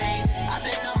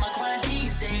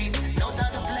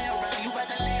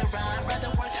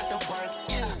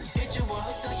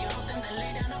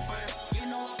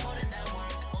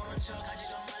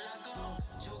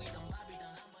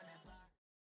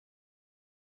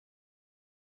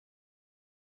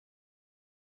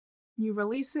new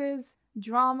releases,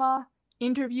 drama,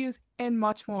 interviews, and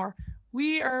much more.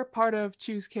 We are part of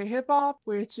Choose K Hip Hop,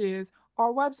 which is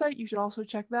our website. You should also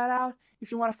check that out.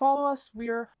 If you want to follow us,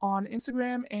 we're on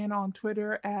Instagram and on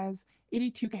Twitter as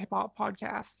 82K Hip Hop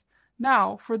Podcast.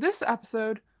 Now, for this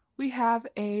episode, we have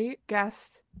a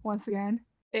guest, once again,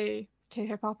 a K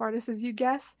hip hop artist, as you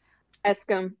guess.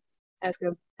 Eskim.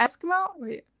 Eskimo?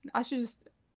 Wait, I should just.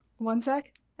 One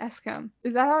sec. Eskim.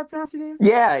 Is that how I pronounce your name?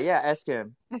 Yeah,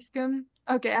 Eskim. Eskim?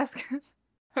 Okay, Eskim.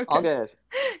 Okay. All good.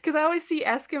 Because I always see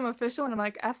Eskim official and I'm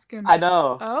like, Eskim. I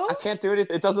know. Oh? I can't do it.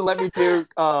 It doesn't let me do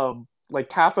like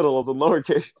capitals and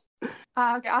lowercase.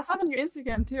 Okay, I saw it on your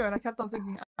Instagram too, and I kept on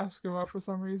thinking Eskimo for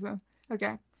some reason.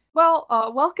 Okay. Well,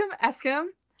 welcome, Eskim.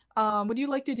 Would you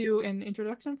like to do an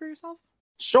introduction for yourself?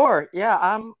 Sure.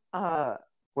 Yeah.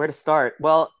 Where to start?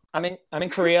 Well, I'm in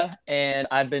Korea, and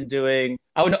I've been doing.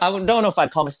 I don't know if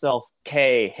I'd call myself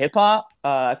K hip hop,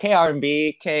 K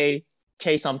R&B, K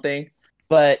something,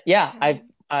 but yeah,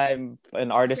 I'm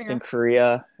an artist in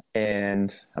Korea,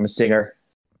 and I'm a singer,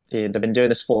 and I've been doing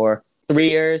this for 3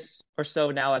 years or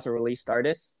so now as a released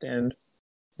artist, and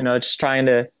just trying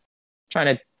to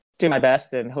do my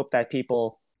best and hope that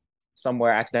people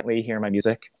somewhere accidentally hear my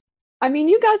music. I mean,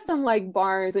 you got some like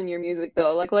bars in your music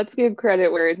though. Like, let's give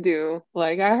credit where it's due.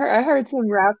 Like, I heard some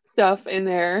rap stuff in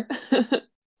there.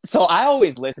 So I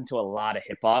always listen to a lot of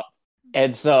hip hop,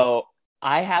 and so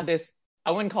I have this.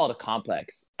 I wouldn't call it a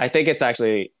complex. I think it's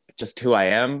actually just who I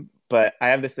am. But I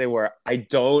have this thing where I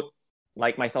don't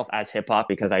like myself as hip hop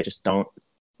because I just don't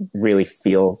really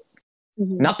feel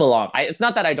not belong. It's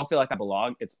not that I don't feel like I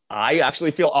belong. It's I actually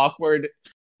feel awkward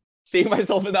seeing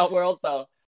myself in that world. So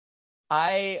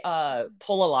I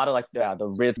pull a lot of like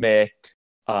the rhythmic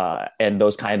and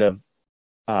those kind of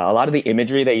a lot of the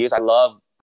imagery they use. I love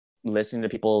listening to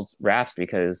people's raps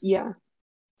because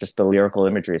just the lyrical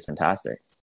imagery is fantastic.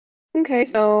 Okay,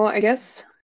 so I guess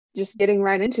just getting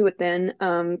right into it then.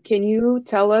 Can you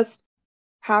tell us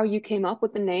how you came up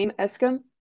with the name Eskim?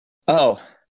 Oh,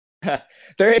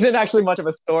 there isn't actually much of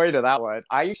a story to that one.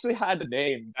 I usually had a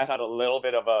name that had a little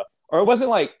bit of a, or it wasn't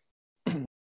like,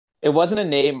 it wasn't a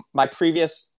name. My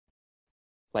previous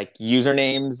like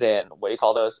usernames and what do you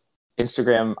call those?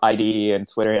 Instagram ID and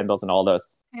Twitter handles and all those.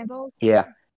 Handles? Yeah.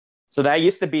 So that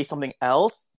used to be something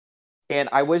else. And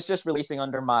I was just releasing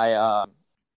under my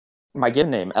my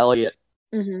given name, Elliot.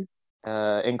 In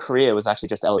Korea, it was actually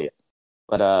just Elliot.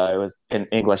 But it was in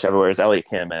English everywhere, it's Elliot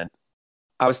Kim. And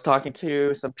I was talking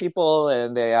to some people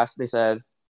and they said,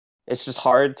 it's just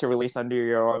hard to release under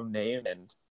your own name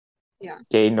and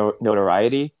gain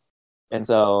notoriety. And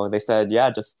so they said, yeah,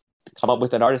 just come up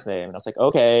with an artist name. And I was like,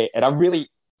 okay. And I'm really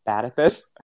bad at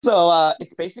this. So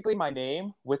it's basically my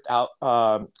name without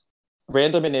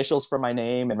random initials for my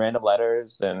name and random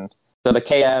letters. And so the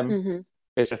KM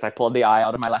is just I pulled the I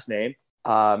out of my last name.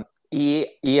 E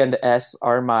and S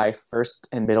are my first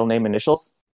and middle name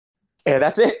initials. And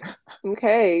that's it.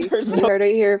 Okay. You heard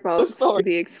it here, folks.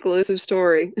 The exclusive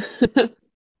story.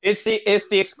 It's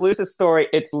the exclusive story.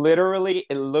 It's literally,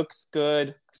 it looks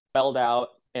good, spelled out,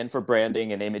 and for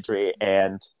branding and imagery,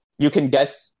 and you can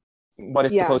guess what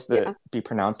it's supposed to be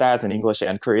pronounced as in English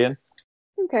and Korean.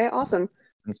 Okay, awesome.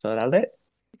 And so that was it.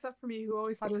 Except for me, who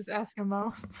always thought it was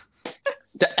Eskimo.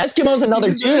 The Eskimo's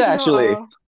another dude, actually.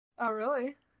 Oh,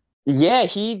 really? Yeah,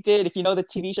 he did. If you know the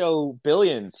TV show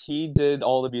Billions, he did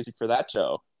all the music for that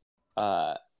show.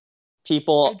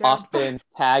 People often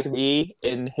tag me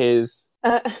in his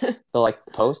they'll like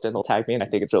post and they'll tag me, and I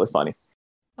think it's really funny.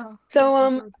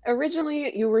 So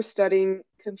originally you were studying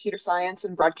computer science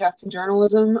and broadcasting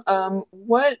journalism.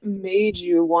 What made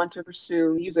you want to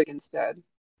pursue music instead?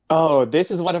 Oh,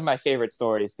 this is one of my favorite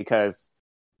stories because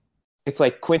it's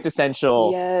like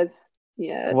quintessential. Yes.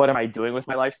 What am I doing with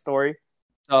my life story?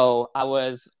 So I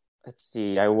was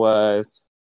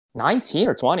 19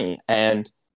 or 20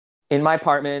 and in my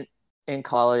apartment in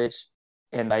college,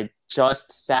 and I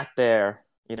just sat there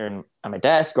either on my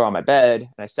desk or on my bed,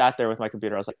 and I sat there with my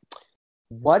computer. I was like,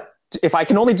 what if I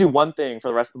can only do one thing for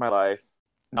the rest of my life,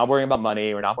 not worrying about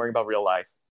money or not worrying about real life?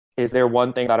 Is there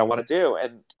one thing that I want to do?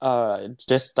 And I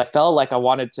felt like I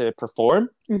wanted to perform.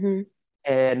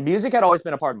 And music had always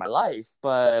been a part of my life,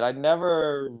 but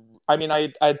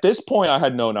at this point I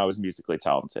had known I was musically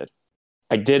talented.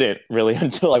 I didn't really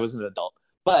until I was an adult,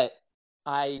 but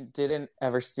I didn't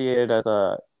ever see it as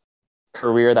a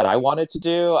career that I wanted to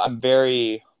do. I'm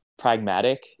very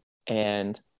pragmatic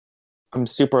and I'm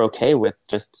super okay with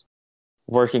just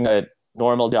working a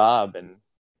normal job, and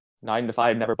 9 to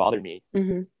 5 never bothered me.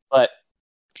 But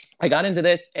I got into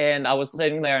this and I was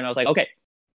sitting there and I was like, okay,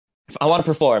 if I want to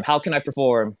perform, how can I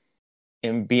perform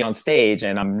and be on stage,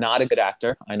 and I'm not a good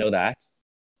actor. I know that.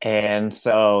 And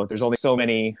so there's only so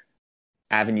many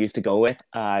avenues to go with.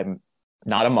 I'm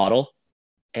not a model.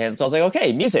 And so I was like,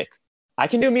 okay, music. I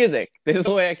can do music. This is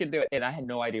the way I can do it. And I had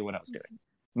no idea what I was doing.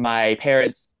 My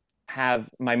parents have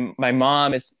my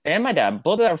mom is and my dad,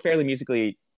 both of them are fairly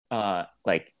musically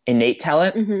like innate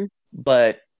talent, Mm-hmm.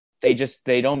 but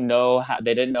they don't know how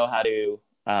they didn't know how to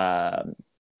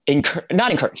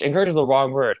not encourage. Encourage is the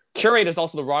wrong word. Curate is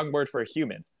also the wrong word for a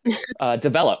human.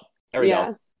 Develop. There we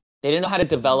Yeah. go. They didn't know how to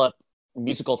develop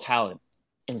musical talent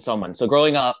in someone. So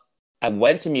growing up, I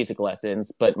went to music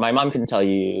lessons, but my mom couldn't tell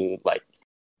you, like,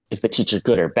 is the teacher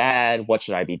good or bad? What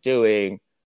should I be doing?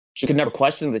 She could never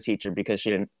question the teacher because she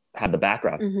didn't have the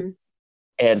background. Mm-hmm.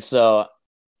 And so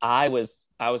I was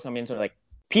coming into it like,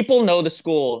 people know the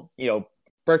school,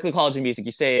 Berklee College of Music,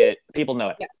 you say it, people know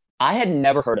it. Yeah. I had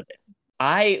never heard of it.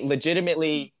 I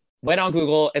legitimately went on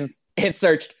Google and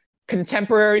searched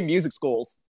contemporary music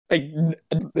schools. Like,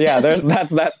 yeah,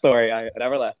 that's that story. I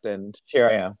never left, and here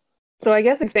I am. So I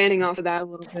guess expanding off of that a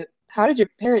little bit, how did your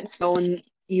parents feel when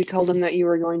you told them that you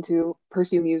were going to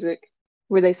pursue music?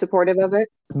 Were they supportive of it?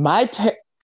 My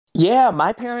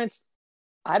parents,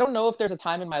 I don't know if there's a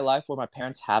time in my life where my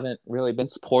parents haven't really been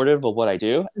supportive of what I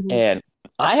do. Mm-hmm. And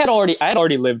I had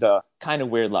already lived a kind of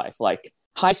weird life. Like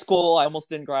high school, I almost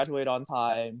didn't graduate on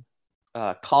time.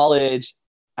 College,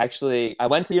 actually, I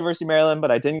went to the University of Maryland,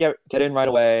 but I didn't get in right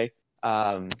away.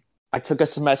 I took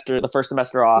the first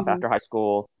semester off Mm-hmm. after high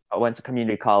school. I went to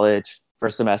community college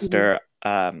first semester.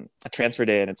 I transferred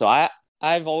in. And so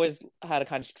I've always had a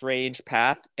kind of strange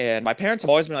path. And my parents have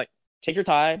always been like, take your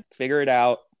time, figure it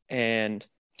out. And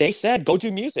they said, go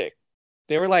do music.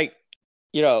 They were like,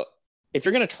 if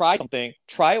you're going to try something,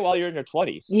 try it while you're in your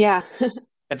 20s. Yeah.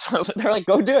 And so they're like,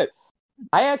 go do it.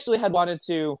 I actually had wanted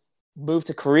to move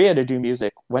to Korea to do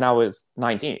music when I was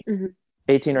 19, Mm-hmm.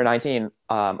 18 or 19.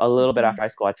 A little bit after high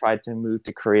school, I tried to move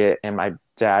to Korea and my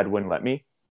dad wouldn't let me.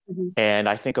 Mm-hmm. And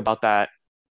I think about that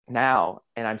now,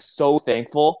 and I'm so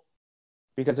thankful,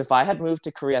 because if I had moved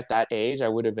to Korea at that age, I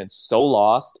would have been so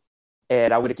lost,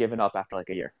 and I would have given up after like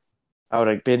a year. I would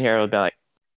have been here, I would have been like,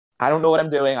 I don't know what I'm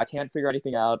doing, I can't figure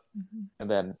anything out. Mhm. And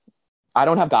then I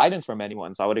don't have guidance from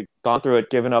anyone, so I would have gone through it,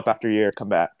 given up after a year, come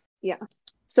back. Yeah.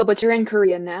 So, but you're in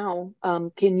Korea now.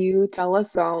 Can you tell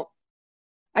us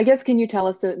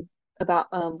about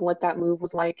what that move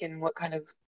was like and what kind of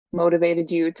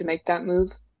motivated you to make that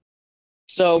move?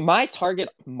 So my target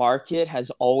market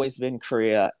has always been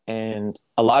Korea, and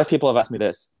a lot of people have asked me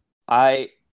this.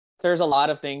 There's a lot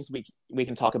of things we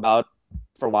can talk about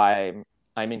for why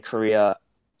I'm in Korea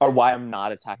or why I'm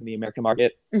not attacking the American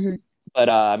market. Mm-hmm. But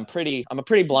I'm a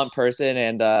pretty blunt person,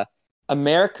 and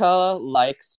America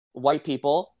likes white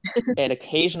people, and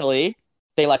occasionally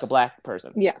they like a black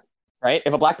person. Yeah. Right?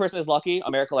 If a black person is lucky,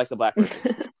 America likes a black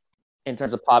person in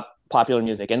terms of popular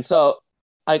music. And so,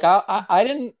 like, I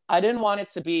didn't want it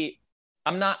to be.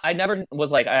 I never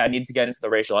was like, I need to get into the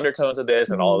racial undertones of this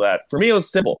and all of that. For me, it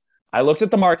was simple. I looked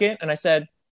at the market and I said,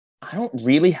 I don't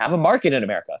really have a market in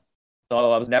America.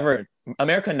 So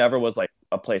America never was like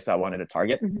a place I wanted to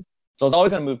target. Mm-hmm. So I was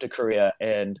always going to move to Korea.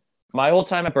 And my whole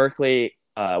time at Berklee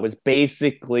was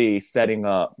basically setting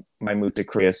up my move to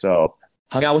Korea. So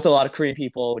hung out with a lot of Korean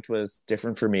people, which was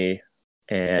different for me.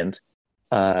 And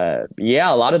a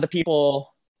lot of the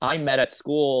people I met at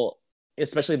school,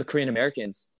 especially the Korean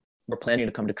Americans, were planning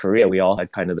to come to Korea. We all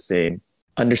had kind of the same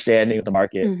understanding of the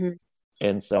market. Mm-hmm.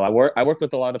 And so I worked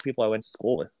with a lot of the people I went to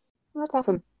school with. Well, that's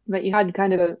awesome that you had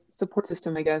kind of a support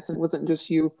system, I guess. It wasn't just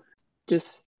you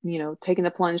taking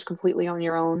the plunge completely on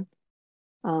your own.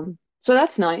 So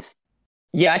that's nice.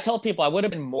 Yeah, I tell people I would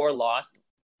have been more lost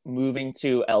moving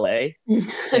to LA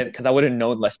because I would have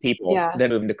known less people than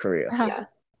moving to Korea. Yeah.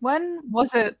 When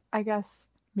was it, I guess,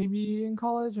 maybe in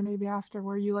college or maybe after,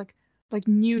 where you like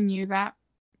knew that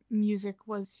music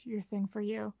was your thing for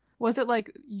you? Was it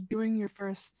like doing your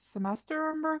first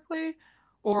semester in Berklee,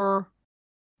 or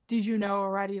did you know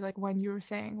already, like when you're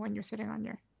sitting on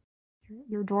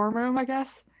your dorm room, I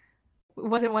guess?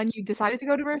 Was it when you decided to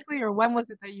go to Berklee, or when was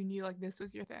it that you knew like this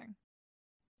was your thing?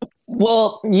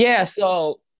 Well, yeah,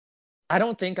 so I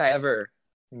don't think I ever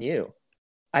knew.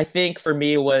 I think for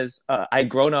me it was I'd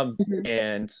grown up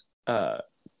and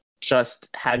just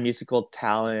had musical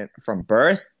talent from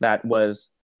birth that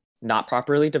was not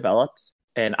properly developed.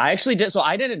 And I actually did, so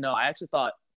I didn't know. I actually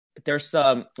thought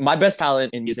my best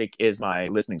talent in music is my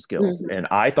listening skills. And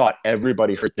I thought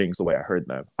everybody heard things the way I heard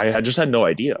them. I just had no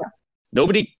idea. Yeah.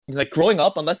 Nobody, like growing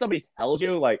up, unless somebody tells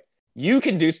you, like, you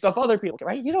can do stuff other people can,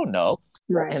 right? You don't know.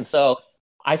 Right. And so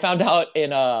I found out in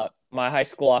my high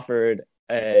school offered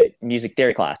a music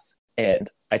theory class. and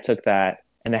I took that,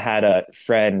 and I had a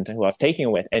friend who I was taking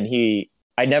it with, and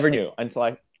I never knew until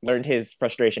I learned his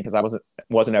frustration because I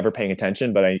wasn't ever paying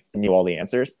attention, but I knew all the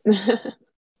answers.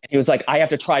 He was like, I have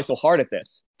to try so hard at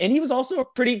this. And he was also a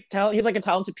pretty talented, he's like a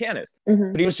talented pianist.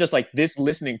 Mhm. But he was just like, this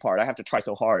listening part, I have to try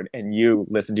so hard. And you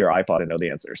listen to your iPod and know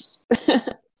the answers.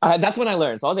 That's when I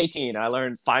learned. So I was 18 and I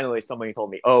learned finally somebody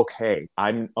told me, okay,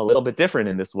 I'm a little bit different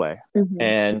in this way. Mhm.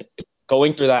 And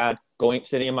going through that,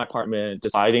 sitting in my apartment,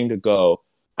 deciding to go.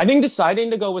 I think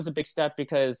deciding to go was a big step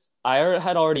because I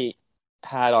had already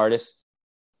had artists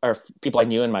or people I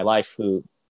knew in my life who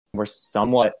were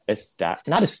somewhat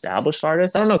not established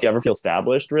artists. I don't know if you ever feel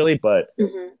established really, but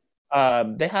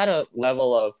Mhm. they had a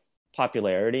level of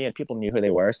popularity and people knew who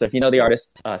they were. So if you know the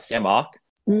artist Sam Ock,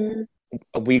 Mhm.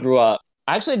 we grew up.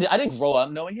 Actually, I didn't grow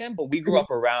up knowing him, but we grew Mhm.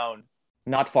 up around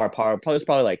not far apart. It was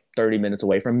probably like 30 minutes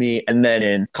away from me. And then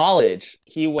in college,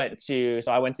 I went to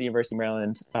the University of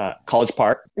Maryland, College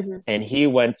Park, Mhm. and he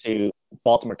went to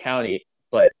Baltimore County,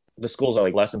 but the schools are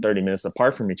like less than 30 minutes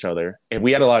apart from each other. And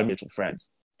we had a lot of mutual friends.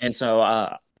 And so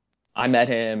I met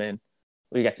him and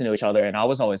we got to know each other. And I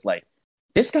was always like,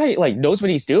 this guy like knows what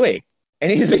he's doing.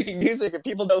 And he's making music and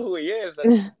people know who he is.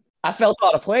 And I felt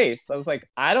out of place. I was like,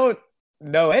 I don't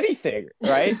know anything,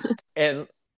 right? And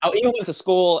I even went to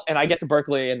school and I get to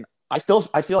Berkeley and I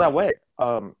feel that way.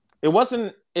 It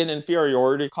wasn't an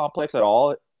inferiority complex at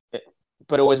all,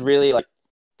 but it was really like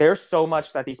there's so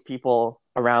much that these people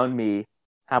around me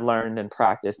have learned and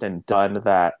practiced and done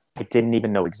that I didn't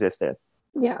even know existed.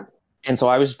 Yeah. And so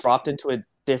I was dropped into a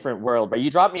different world. Right?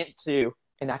 You drop me into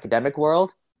an academic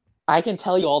world, I can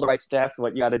tell you all the right steps,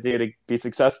 what you got to do to be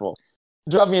successful.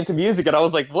 Drop me into music, and I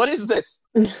was like, what is this?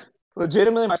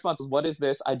 Legitimately, my response was, what is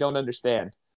this? I don't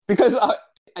understand. Because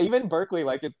even Berkeley,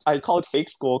 like, I call it fake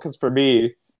school because for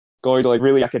me, going to like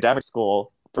really academic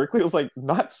school, Berkeley was like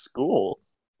not school.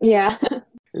 Yeah.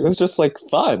 It was just like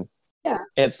fun. Yeah.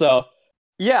 And so,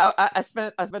 yeah, I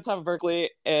spent time in Berkeley,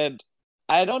 and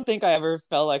I don't think I ever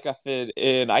felt like I fit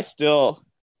in. I still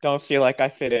don't feel like I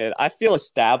fit in. I feel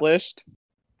established,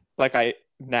 like I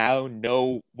now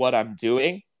know what I'm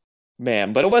doing,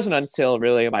 man. But it wasn't until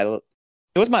really it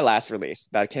was my last release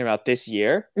that came out this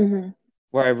year, Mhm.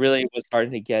 where I really was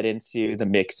starting to get into the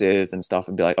mixes and stuff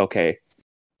and be like, okay,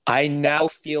 I now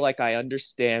feel like I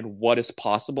understand what is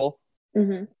possible.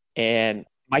 Mhm. And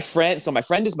my friend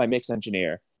is my mix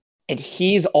engineer, and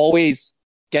he's always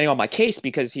getting on my case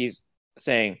because he's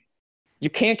saying, you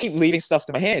can't keep leaving stuff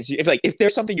to my hands. If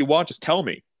there's something you want, just tell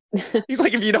me. He's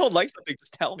like, if you don't like something,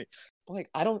 just tell me. I'm like,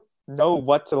 I don't know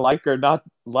what to like or not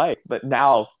like, but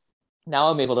now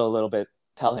I'm able to a little bit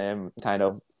tell him kind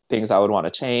of things I would want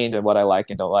to change and what I like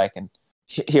and don't like. And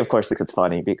he of course thinks it's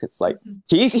funny because like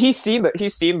he's seen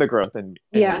the growth in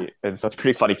Yeah. me, and so it's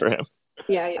pretty funny for him.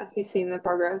 Yeah. He's seen the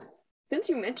progress. Since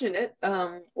you mentioned it,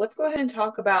 let's go ahead and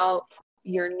talk about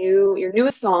your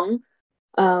newest song,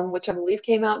 which I believe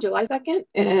came out July 2nd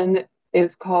and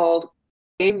is called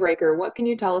Game Breaker. What can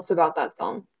you tell us about that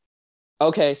song?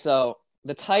 Okay, so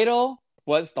the title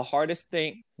was the hardest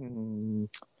thing.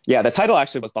 Yeah, the title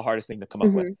actually was the hardest thing to come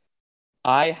up with. Mhm.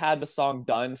 I had the song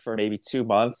done for maybe 2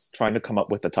 months trying to come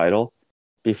up with the title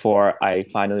before I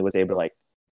finally was able to like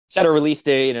set a release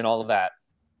date and all of that.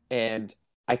 And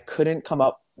I couldn't come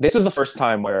up. This is the first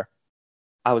time where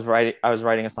I was writing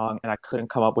a song and I couldn't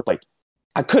come up with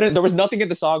there was nothing in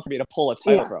the song for me to pull a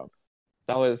title Yeah. from.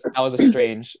 That was a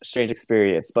strange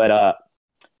experience. But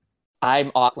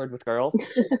I'm awkward with girls.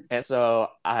 And so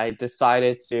I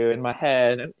decided to, in my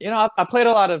head, I played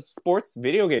a lot of sports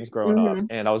video games growing up, Mhm.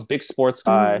 and I was a big sports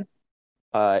guy.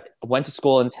 Went to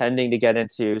school intending to get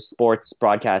into sports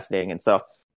broadcasting. And so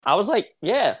I was like,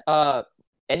 yeah,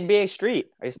 NBA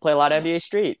Street. I used to play a lot of NBA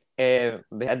Street. And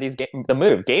they had the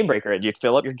move, Game Breaker, and you'd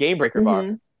fill up your Game Breaker bar.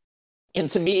 Mhm. And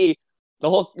to me,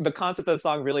 the concept of the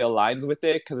song really aligns with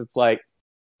it because it's like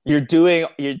you're doing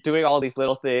all these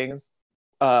little things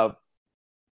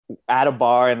at a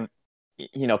bar and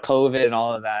COVID and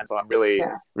all of that. So I'm really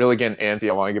Yeah. really getting antsy.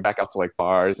 I want to get back out to like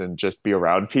bars and just be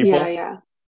around people. Yeah.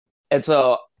 And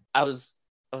so I was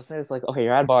thinking, it's like, okay,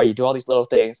 you're at a bar, you do all these little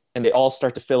things, and they all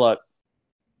start to fill up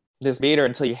this meter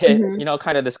until you hit, Mhm.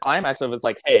 kind of this climax of it's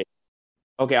like, hey,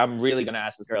 okay, I'm really gonna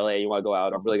ask this girl, hey, you want to go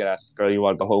out? I'm really gonna ask this girl, you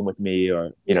want to go home with me,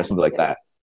 or Yeah. something like that.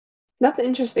 That's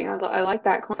interesting. I like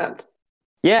that concept.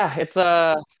 Yeah, it's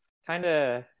kind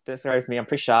of describes me. I'm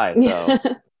pretty shy, so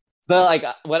but like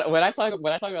when I talk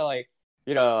about like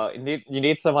you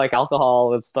need some like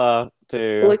alcohol and stuff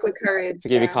to Liquid courage.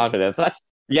 give you Yeah. confidence.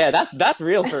 That's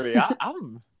real for me.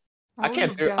 I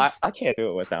can't do I can't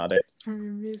do it without it. From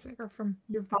your music or from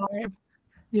your vibe.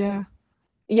 Yeah.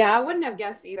 Yeah, I wouldn't have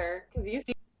guessed either because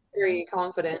Very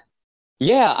confident.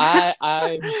 Yeah,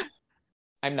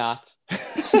 I'm not.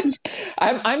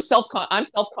 I'm self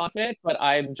confident, but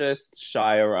I'm just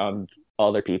shy around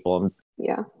other people.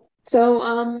 Yeah.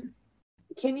 So,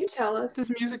 can you tell us? Does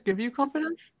music give you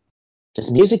confidence?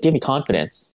 Does music give me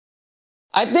confidence?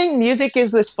 I think music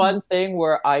is this fun thing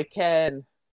where it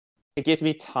gives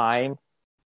me time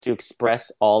to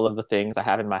express all of the things I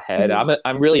have in my head. Mhm.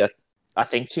 I'm really I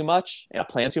think too much and I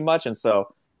plan too much, and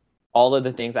so all of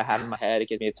the things I have in my head, it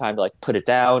gives me the time to like put it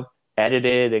down, edit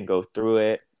it, and go through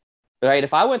it. Right?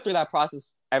 If I went through that process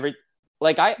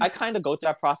I kind of go through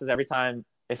that process every time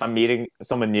if I'm meeting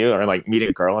someone new or like meeting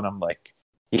a girl, and I'm like,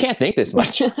 you can't think this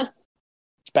much. It's a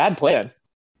bad plan.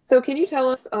 So, can you tell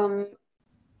us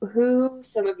who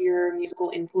some of your musical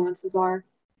influences are?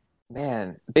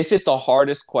 Man, this is the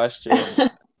hardest question.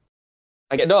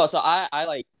 Okay, no, so I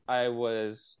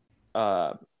was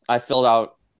I filled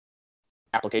out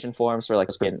application forms for like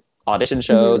audition Hmm.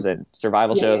 shows and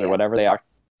survival Yeah, yeah, shows or yeah. whatever they are.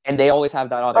 And they always have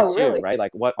that on there Oh, too, really? right?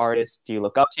 Like what artists do you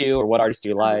look up to or what artists do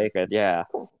you Uh-huh. like? And yeah.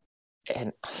 Cool.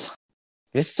 And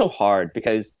this is so hard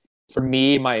because for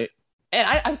me,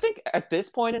 I think at this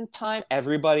point in time,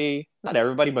 not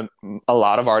everybody, but a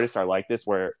lot of artists are like this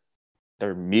where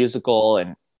their musical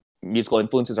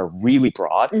influences are really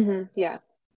broad. Yeah.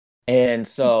 And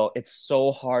so it's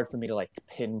so hard for me to like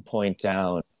pinpoint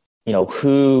down,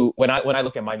 who when I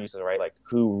look at my music, right, like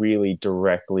who really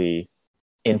directly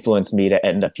influenced me to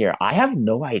end up here. I have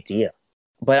no idea.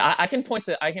 But I can point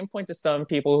to some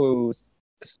people whose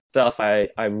stuff I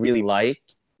really like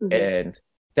Hmm. and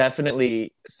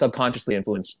definitely subconsciously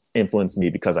influenced me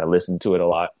because I listened to it a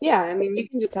lot. Yeah, I mean, you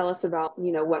can just tell us about,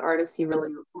 what artists you really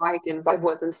like and vibe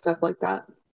with and stuff like that.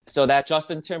 So that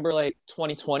Justin Timberlake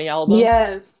 2020 album,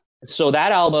 Yes. so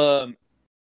that album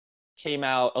came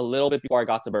out a little bit before I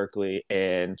got to Berkeley,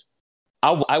 and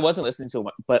I wasn't listening to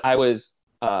it, but I was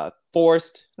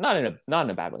forced, not in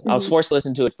a bad way. I was Hmm. forced to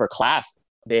listen to it for class.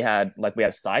 We had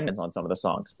assignments on some of the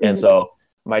songs, and Hmm. so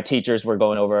my teachers were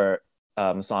going over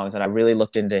songs, and I really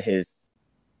looked into his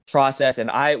process.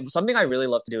 And I something I really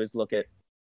love to do is look at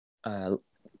uh,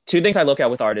 two things I look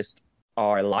at with artists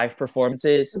are live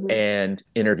performances Hmm. and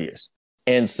interviews.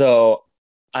 And so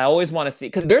I always want to see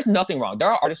because there's nothing wrong. There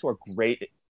are artists who are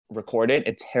great recorded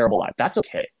and terrible live. That's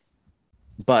okay.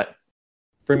 But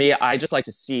for me, I just like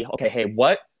to see, okay, hey,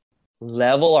 what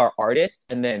level are artists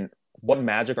and then what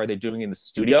magic are they doing in the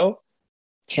studio?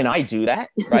 Can I do that?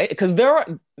 Right? Because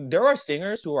there are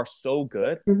singers who are so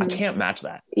good, I Hmm. can't match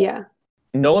that. Yeah.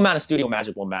 No amount of studio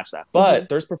magic will match that. Hmm. But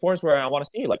there's performers where I want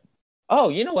to see, like, oh,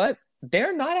 you know what?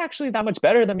 They're not actually that much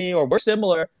better than me, or we're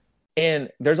similar. And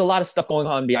there's a lot of stuff going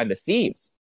on behind the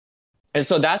scenes. And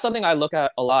so that's something I look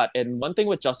at a lot. And one thing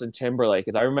with Justin Timberlake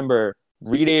is I remember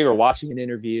reading or watching an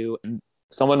interview, and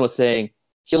someone was saying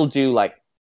he'll do like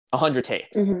 100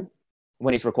 takes Hmm.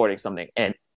 when he's recording something.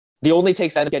 And the only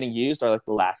takes that end up getting used are like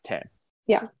the last 10.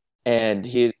 Yeah. And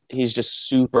he's just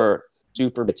super,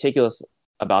 super meticulous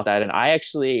about that. And I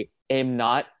actually am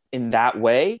not in that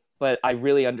way, but I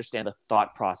really understand the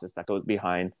thought process that goes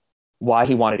behind why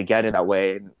he wanted to get in that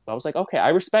way. And I was like, okay, I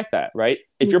respect that, right?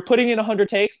 If you're putting in 100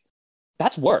 takes,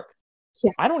 that's work.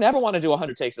 Yeah. I don't ever want to do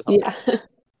 100 takes of something. Yeah.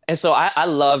 And so I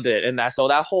loved it. And that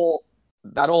whole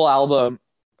album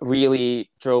really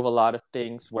drove a lot of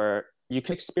things where you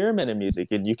can experiment in music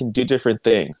and you can do different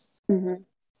things. Hmm.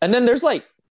 And then there's like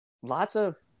lots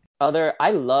of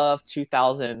I love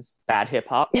 2000s bad hip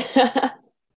hop.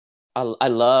 I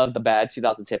love the bad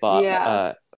 2000s hip hop.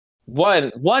 Yeah.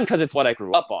 One because it's what I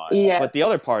grew up on, Yes. but the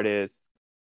other part is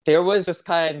there was just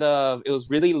it was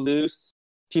really loose.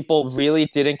 People really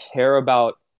didn't care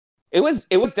about it was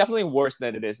definitely worse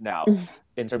than it is now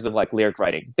in terms of like lyric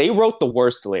writing. They wrote the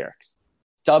worst lyrics,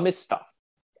 dumbest stuff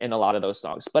in a lot of those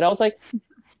songs. But I was like,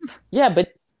 yeah,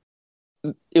 but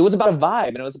it was about a vibe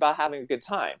and it was about having a good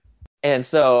time. And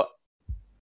so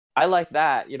I like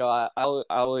that. I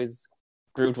always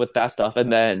grooved with that stuff,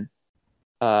 and then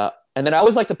I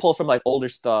always like to pull from like older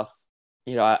stuff.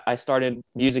 I started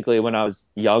musically when I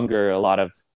was younger, a lot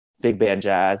of big band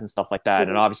jazz and stuff like that.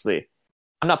 And Mhm. obviously,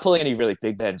 I'm not pulling any really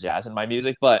big band jazz in my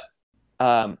music, but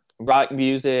rock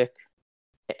music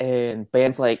and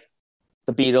bands like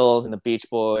the Beatles and the Beach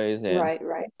Boys and Right,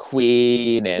 right.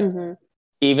 Queen and Hmm.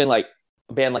 even like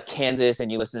a band like Kansas,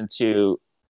 and you listen to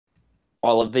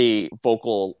all of the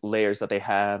vocal layers that they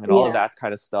have and all of Yeah. that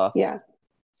kind of stuff. Yeah.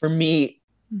 For me,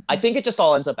 I think it just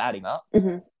all ends up adding up.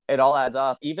 Hmm. It all adds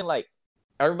up. Even like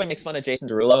everybody makes fun of Jason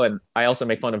Derulo, and I also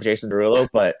make fun of Jason Derulo,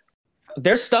 but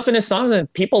there's stuff in his songs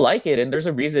and people like it, and there's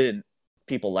a reason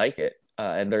people like it.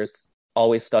 And there's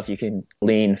always stuff you can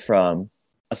glean from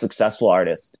a successful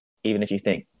artist, even if you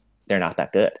think they're not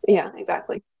that good. Yeah,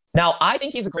 exactly. Now, I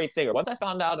think he's a great singer. Once I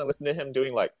found out and listened to him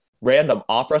doing like random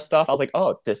opera stuff, I was like,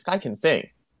 oh, this guy can sing.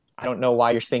 I don't know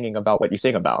why you're singing about what you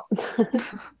sing about.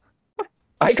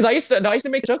 Because I used to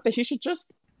make a joke that he should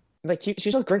just like she's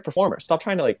just a great performer. Stop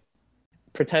trying to like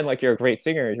pretend like you're a great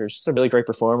singer. You're just a really great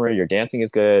performer. Your dancing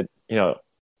is good. You know,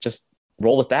 just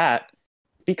roll with that.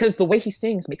 Because the way he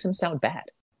sings makes him sound bad.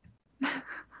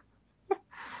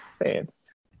 Saying.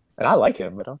 And I like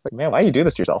him, but I was like, man, why do you do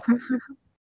this to yourself?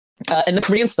 And the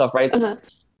Korean stuff, right? Uh-huh.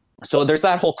 So there's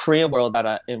that whole Korean world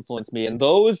that influenced me. And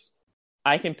those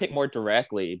I can pick more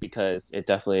directly because it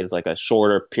definitely is like a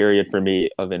shorter period for me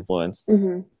of influence.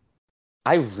 Mm-hmm.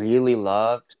 I really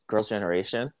loved Girls'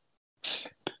 Generation.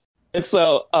 And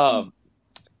so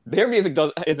their music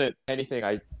isn't anything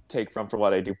I take from for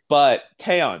what I do. But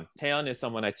Taeyeon is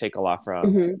someone I take a lot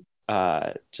from.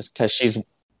 Just because she's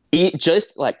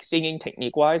just like singing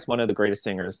technique wise, one of the greatest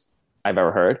singers I've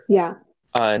ever heard. Yeah.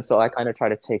 And so I kind of try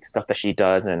to take stuff that she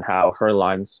does and how her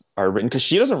lines are written, because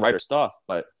she doesn't write her stuff,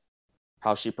 but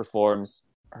how she performs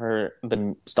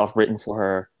the stuff written for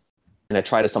her. And I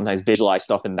try to sometimes visualize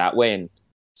stuff in that way. And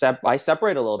I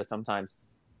separate a little bit sometimes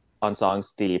on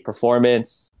songs, the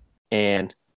performance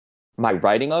and my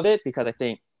writing of it, because I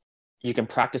think you can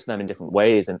practice them in different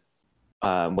ways. And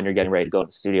when you're getting ready to go to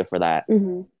the studio for that.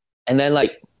 Mm-hmm. And then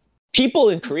like people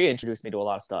in Korea introduced me to a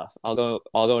lot of stuff. I'll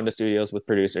go into studios with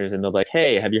producers and they'll be like,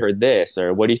 hey, have you heard this?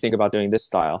 Or what do you think about doing this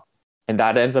style? And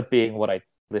that ends up being what I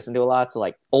listen to a lot. So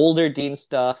like older Dean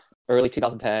stuff, early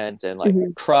 2010s, and like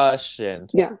Crush and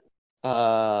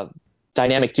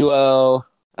Dynamic Duo.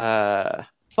 Fun.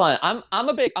 I'm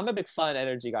a big fun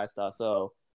energy guy stuff.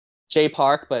 So Jay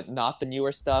Park, but not the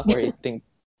newer stuff where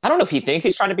I don't know if he thinks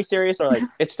he's trying to be serious or like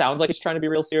it sounds like he's trying to be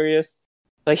real serious.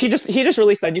 Like he just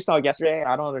released that new song yesterday.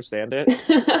 I don't understand it.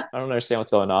 I don't understand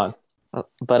what's going on.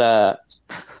 But I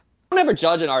don't ever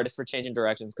judge an artist for changing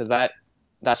directions because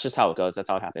that's just how it goes. That's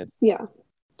how it happens. Yeah.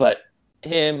 But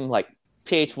him, like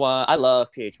PH1, I love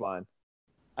PH1.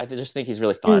 I just think he's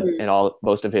really fun, and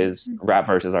most of his rap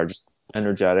verses are just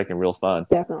energetic and real fun.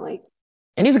 Definitely.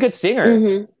 And he's a good singer.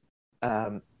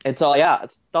 Mm-hmm. And so yeah,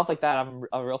 stuff like that. I'm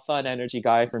a real fun energy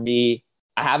guy. For me,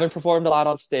 I haven't performed a lot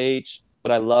on stage,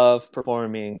 but I love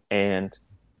performing, and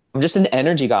I'm just an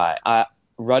energy guy.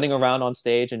 Running around on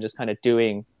stage and just kind of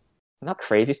doing not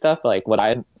crazy stuff, but like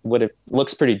what it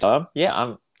looks pretty dumb. Yeah,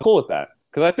 I'm cool with that,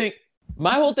 because I think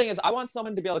my whole thing is I want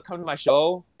someone to be able to come to my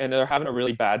show and they're having a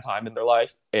really bad time in their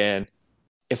life, and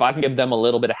if I can give them a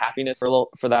little bit of happiness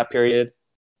for that period,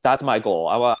 that's my goal.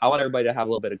 I want everybody to have a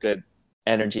little bit of good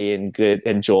energy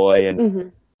and joy,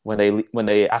 and when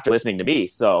they after listening to me.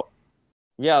 So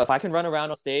yeah, if I can run around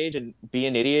on stage and be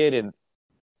an idiot, and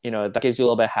you know that gives you a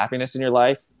little bit of happiness in your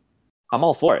life, I'm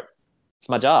all for it. It's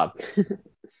my job.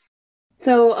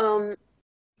 So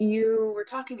you were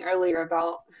talking earlier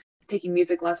about taking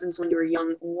music lessons when you were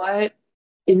young. What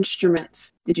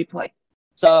instruments did you play?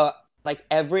 So like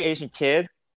every Asian kid,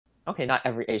 okay, not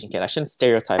every Asian kid, I shouldn't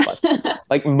stereotype us.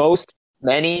 Like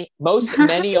many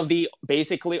of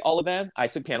basically all of them, I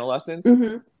took piano lessons,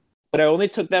 but I only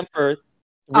took them for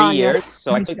 3 years. Yes.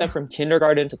 So I took them from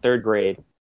kindergarten to third grade,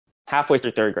 halfway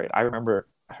through third grade. I remember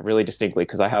really distinctly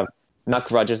because I have not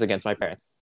grudges against my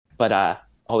parents, but I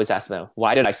always ask them,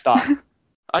 why did I stop?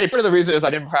 Part of the reason is I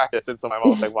didn't practice. And so my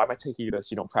mom was like, why am I taking you to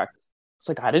this? You don't practice. It's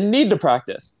like, I didn't need to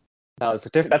practice. That's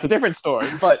a different story.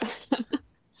 But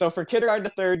so for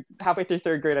kindergarten to halfway through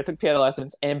third grade, I took piano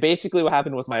lessons. And basically what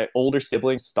happened was my older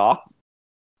siblings stopped.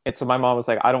 And so my mom was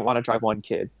like, I don't want to drive one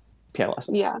kid piano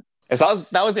lessons. Yeah. And so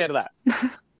that was the end of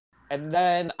that. And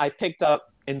then I picked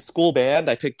up in school band,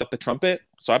 I picked up the trumpet.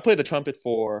 So I played the trumpet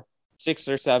for 6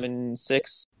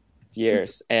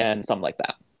 years and something like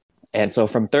that. And so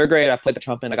from third grade, I played the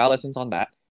trumpet. I got lessons on that.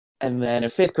 And then in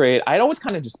fifth grade, I'd always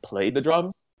kind of just played the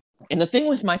drums. And the thing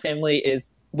with my family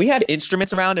is we had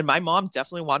instruments around, and my mom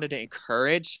definitely wanted to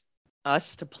encourage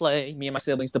us to play, me and my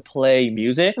siblings to play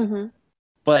music.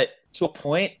 But to a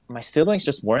point, my siblings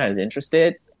just weren't as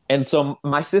interested. And so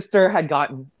my sister had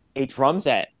gotten a drum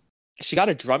set. She got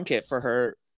a drum kit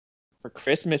for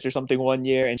Christmas or something one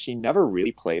year, and she never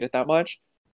really played it that much.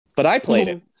 But I played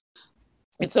it.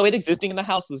 And so it existing in the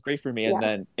house was great for me. And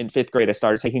then in fifth grade, I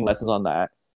started taking lessons on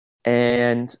that.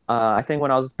 And I think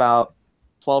when I was about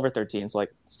 12 or 13, so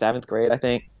like seventh grade, I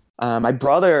think, my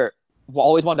brother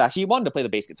always wanted to play the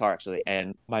bass guitar, actually.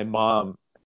 And my mom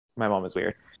was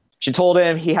weird. She told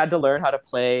him he had to learn how to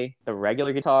play the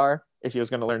regular guitar if he was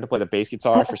going to learn to play the bass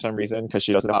guitar for some reason, because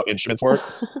she doesn't know how instruments work.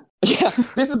 Yeah,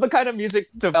 this is the kind of music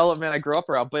development I grew up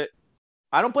around, but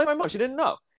I don't blame my mom. She didn't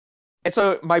know. And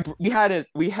so we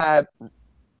had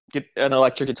an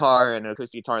electric guitar and an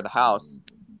acoustic guitar in the house,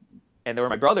 and they were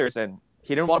my brothers, and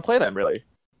he didn't want to play them really.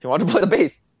 He wanted to play the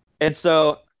bass, and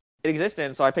so it existed.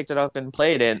 And so I picked it up and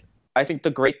played it. I think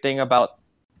the great thing about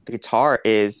the guitar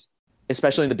is,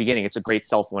 especially in the beginning, it's a great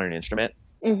self-learned instrument.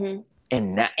 Mm-hmm.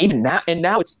 And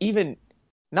now it's even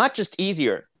not just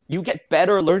easier. You get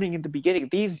better learning in the beginning.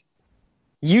 These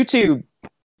YouTube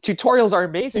tutorials are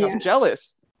amazing. Yeah. I'm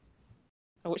jealous.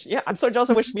 I'm so jealous.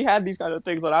 I wish we had these kind of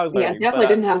things when I was learning. Yeah, definitely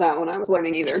didn't have that when I was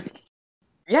learning either.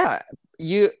 Yeah,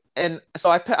 and so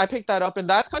I picked that up, and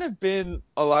that's kind of been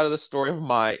a lot of the story of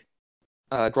my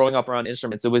growing up around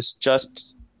instruments. It was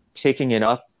just picking it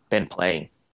up and playing,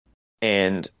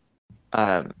 and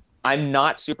I'm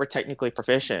not super technically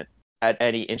proficient at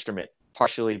any instrument,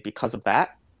 partially because of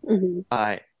that. Mm-hmm.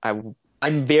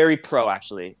 I'm very pro,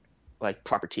 actually, like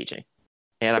proper teaching,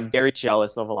 and I'm very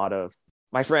jealous of a lot of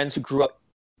my friends who grew up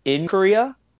in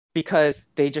Korea, because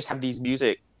they just have these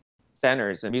music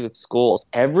centers and music schools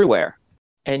everywhere,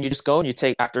 and you just go and you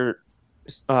take after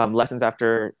lessons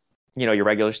after your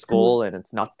regular school, and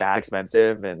it's not that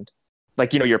expensive, and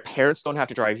like your parents don't have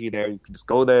to drive you there. You can just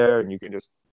go there, and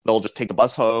they'll just take the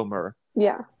bus home, or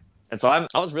yeah. And so I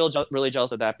was really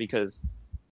jealous of that, because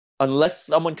unless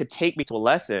someone could take me to a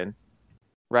lesson,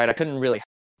 right, I couldn't really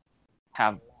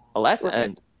have a lesson. Right.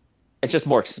 And it's just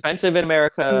more expensive in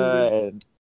America. Mm-hmm. And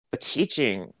the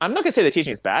teaching, I'm not gonna say the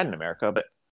teaching is bad in America, but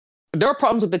there are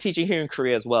problems with the teaching here in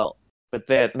Korea as well. But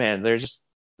they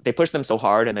push them so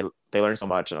hard, and they learn so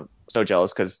much, and I'm so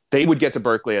jealous, because they would get to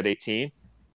Berkeley at 18.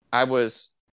 I was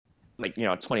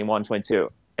 21, 22,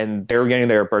 and they were getting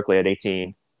there at Berkeley at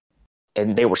 18,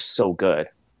 and they were so good,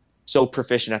 so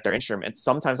proficient at their instruments.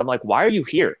 Sometimes I'm like, why are you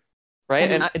here? Right?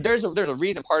 Mm-hmm. And there's a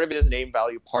reason. Part of it is name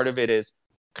value, part of it is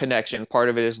connections, part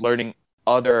of it is learning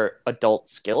other adult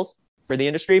skills for the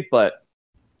industry. But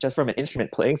just from an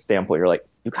instrument playing standpoint, you're like,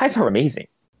 you guys are amazing.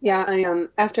 Yeah,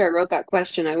 after I wrote that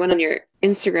question, I went on your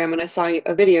Instagram and I saw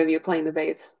a video of you playing the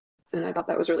bass, and I thought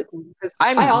that was really cool, because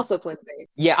I also play the bass.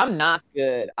 Yeah, I'm not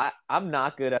good. I'm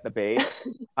not good at the bass.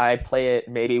 I play it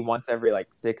maybe once every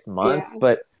 6 months,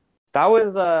 but that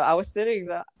was I was sitting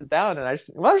down, and I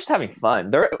was just having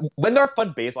fun. When there are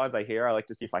fun bass lines I hear, I like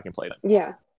to see if I can play them.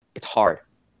 Yeah, it's hard.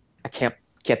 I can't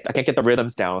get the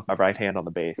rhythms down with my right hand on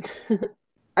the bass.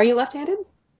 Are you left-handed?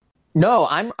 No,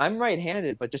 I'm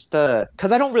right-handed, but just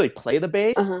because I don't really play the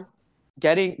bass,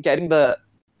 getting the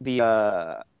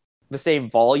same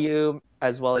volume,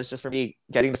 as well as just for me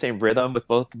getting the same rhythm with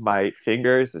both my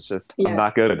fingers, it's just I'm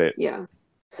not good at it. Yeah.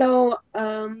 So,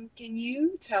 can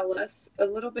you tell us a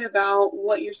little bit about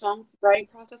what your songwriting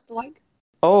process is like?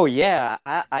 Oh yeah,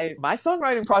 my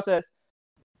songwriting process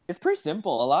is pretty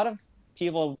simple. A lot of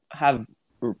people have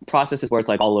processes where it's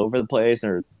all over the place,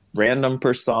 or it's random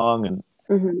per song, and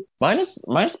mine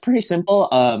is pretty simple.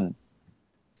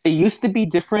 It used to be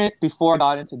different before I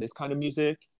got into this kind of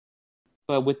music,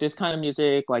 but with this kind of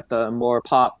music, the more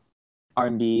pop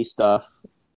R&B stuff,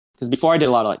 because before I did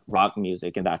a lot of rock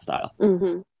music and that style,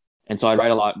 and so I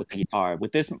write a lot with the guitar.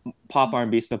 With this pop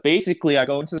R&B stuff, basically I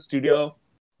go into the studio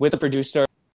with a producer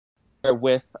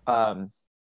with a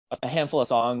handful of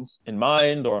songs in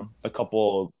mind, or a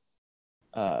couple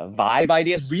vibe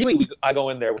ideas. Really, I go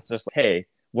in there with just hey,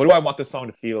 what do I want this song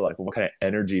to feel like? What kind of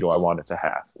energy do I want it to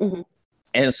have?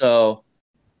 And so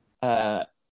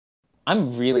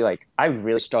I'm really I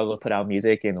really struggle to put out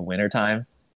music in the wintertime,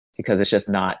 because it's just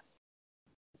not,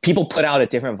 people put out a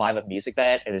different vibe of music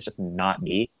then, and it's just not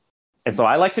me. And so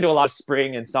I like to do a lot of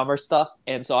spring and summer stuff.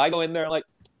 And so I go in there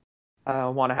I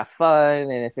want to have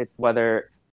fun. And if it's whether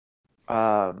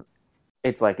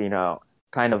it's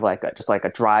kind of just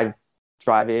a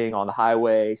driving on the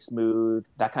highway, smooth,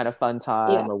 that kind of fun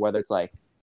time, or whether it's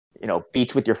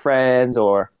beach with your friends,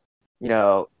 or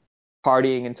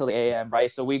partying until the AM,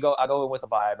 right? So I go in with a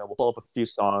vibe, and we'll pull up a few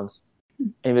songs,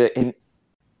 and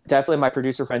definitely my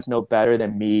producer friends know better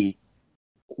than me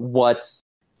what's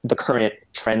the current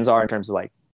trends are in terms of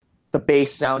the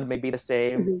bass sound may be the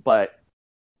same, but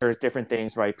there's different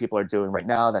things, right, people are doing right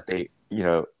now that they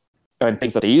and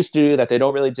things that they used to do that they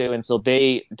don't really do, and so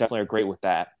they definitely are great with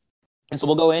that. And so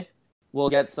we'll go in, we'll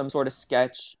get some sort of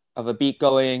sketch of a beat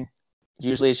going.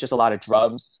 Usually it's just a lot of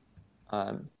drums,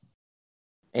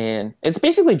 and it's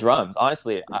basically drums,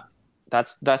 honestly.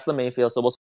 That's the main feel. So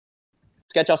we'll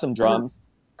sketch out some drums,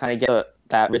 kind of get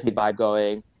that rhythmic vibe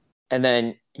going, and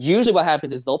then usually what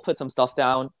happens is they'll put some stuff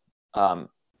down,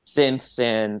 synths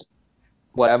and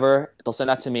whatever. They'll send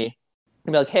that to me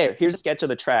and be like, hey, here's a sketch of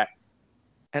the track,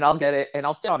 and I'll get it, and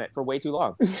I'll stay on it for way too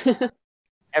long.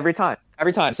 every time.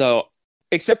 So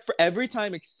except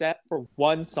for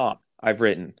one song I've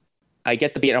written, I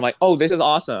get the beat and I'm like, oh, this is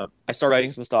awesome. I start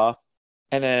writing some stuff,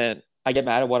 and then I get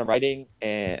mad at what I'm writing,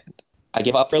 and I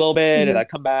give up for a little bit, and I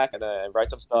come back and then I write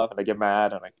some stuff, and I get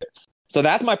mad, and so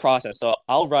that's my process. So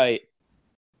I'll write.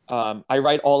 I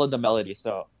write all of the melodies.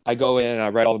 So I go in and I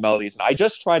write all the melodies, and I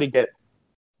just try to get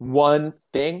one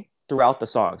thing throughout the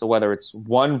song. So whether it's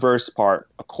one verse part,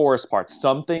 a chorus part,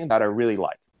 something that I really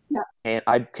like, and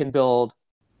I can build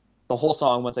the whole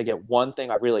song once I get one thing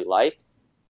I really like.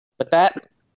 But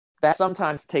that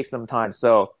sometimes takes some time.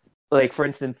 So, like, for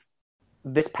instance,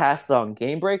 this past song,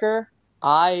 Game Breaker,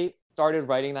 I started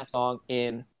writing that song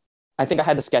I think I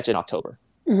had the sketch in October.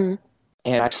 Mm-hmm.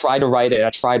 And I tried to write it,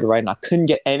 and I couldn't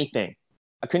get anything.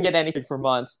 I couldn't get anything for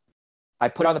months. I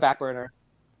put it on the back burner.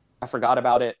 I forgot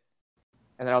about it.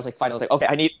 And then I was like, finally,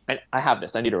 okay, I have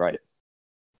this. I need to write it.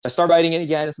 So I started writing it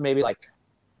again. It's maybe like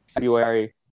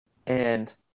February.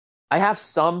 And I have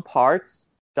some parts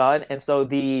done. And so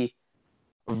the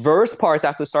verse parts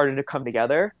actually started to come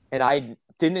together, and I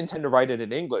didn't intend to write it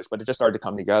in English, but it just started to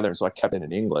come together, and so I kept it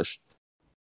in English.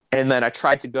 And then I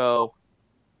tried to go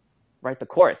write the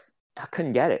chorus. I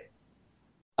couldn't get it.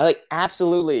 I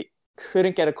absolutely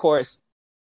couldn't get a chorus.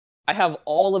 I have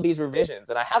all of these revisions,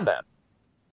 and I have them.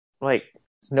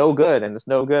 It's no good,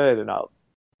 and I'll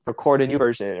record a new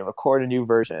version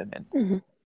and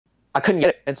I couldn't get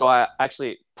it, and so I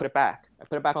actually put it back. I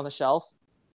put it back on the shelf,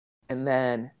 and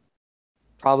then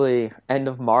probably end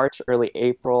of March, early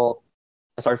April,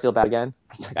 I started to feel bad again.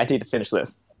 I was like, I need to finish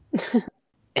this.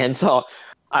 And so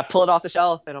I pull it off the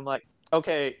shelf, and I'm like,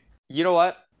 okay, you know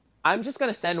what? I'm just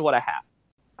going to send what I have.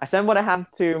 I send what I have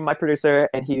to my producer,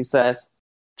 and he says,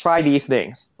 try these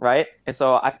things, right? And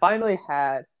so I finally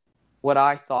had what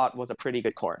I thought was a pretty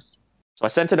good chorus. So I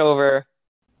sent it over.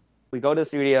 We go to the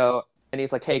studio, and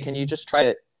he's like, hey, can you just try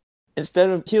it? And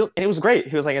it was great.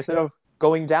 He was like, instead of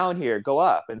going down here, go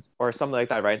up, or something like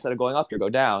that, right? Instead of going up here, go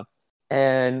down.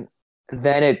 And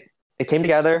then it came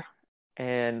together.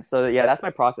 And so, yeah, that's my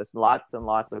process. Lots and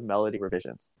lots of melody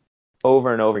revisions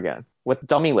over and over again with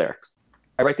dummy lyrics.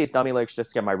 I write these dummy lyrics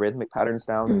just to get my rhythmic patterns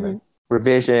down, and then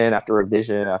revision after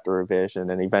revision after revision.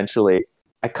 And eventually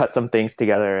I cut some things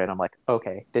together, and I'm like,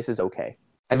 okay, this is okay.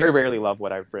 I very rarely love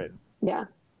what I've written. Yeah.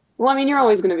 Well, I mean, you're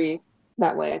always going to be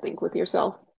that way, I think, with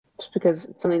yourself, just because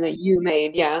it's something that you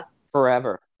made. Yeah.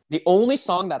 Forever. The only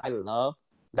song that I love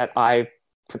that I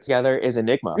put together is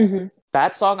Enigma. Mm-hmm.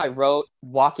 That song I wrote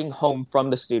walking home from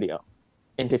the studio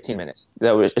in 15 minutes.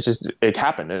 It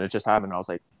happened, and it just happened. I was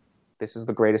like, this is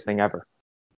the greatest thing ever.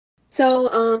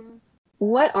 So,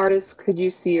 what artists could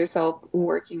you see yourself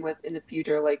working with in the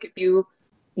future? Like,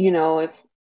 if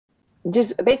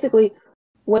just basically,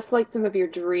 what's like some of your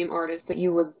dream artists that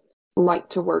you would like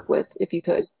to work with if you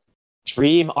could?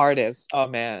 Dream artists. Oh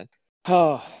man.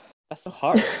 Oh, that's so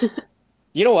hard.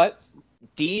 You know what?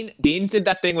 Dean did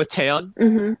that thing with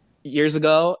Taeyeon years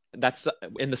ago. That's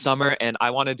in the summer, and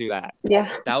I want to do that. Yeah.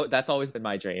 That's always been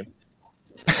my dream.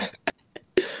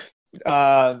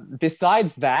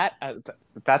 Besides that,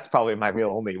 that's probably my real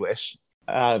only wish.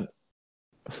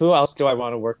 Who else do I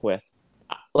want to work with?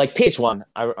 Like PH1,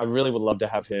 I really would love to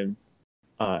have him.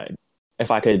 If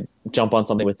I could jump on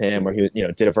something with him, or he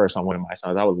did a verse on one of my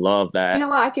songs, I would love that. You know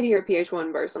what? I could hear a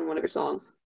PH1 verse on one of your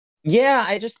songs. Yeah,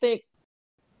 I just think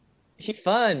he's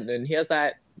fun, and he has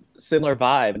that similar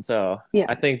vibe, and so yeah.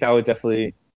 I think that would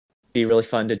definitely be really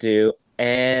fun to do.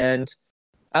 And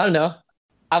I don't know,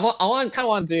 I'll kind of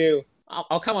want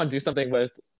to do something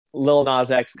with Lil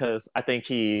Nas X, because I think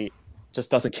he just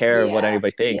doesn't care what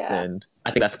anybody thinks, and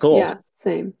I think that's cool. Yeah,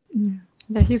 same.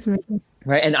 Yeah, he's amazing.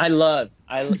 Right, and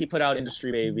he put out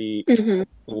Industry Baby,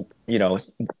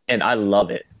 and I love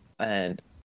it, and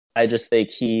I just think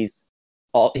he's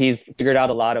figured out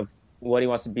a lot of what he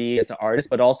wants to be as an artist,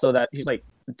 but also that he's like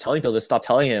telling people to stop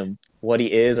telling him what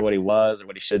he is or what he was or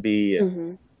what he should be.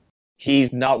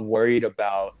 He's not worried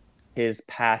about his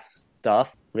past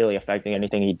stuff really affecting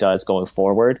anything he does going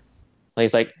forward. And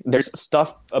he's like, there's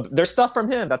stuff from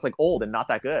him that's like old and not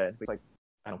that good. He's like,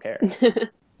 I don't care. I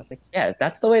was like, yeah,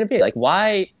 that's the way to be. Like,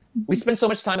 why we spend so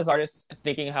much time as artists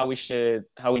thinking how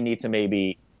we need to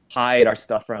maybe hide our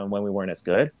stuff from when we weren't as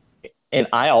good. And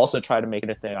I also try to make it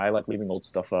a thing. I like leaving old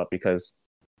stuff up, because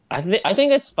I think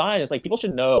it's fine. It's like, people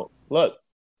should know, look,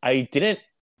 I didn't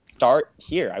start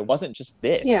here. I wasn't just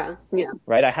this. Yeah.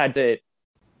 Right? I had to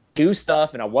do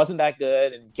stuff, and I wasn't that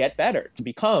good, and get better to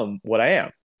become what I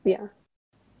am. Yeah.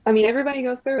 I mean, everybody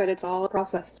goes through it. It's all a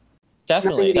process.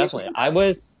 Definitely. I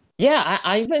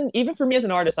even for me as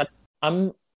an artist, I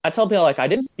tell people, like, I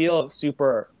didn't feel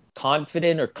super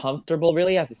confident or comfortable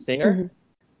really as a singer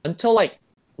until like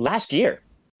last year,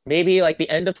 maybe like the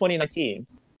end of 2019.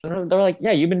 And they were like,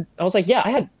 yeah, I was like, yeah,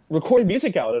 I had record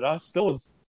music out, and I still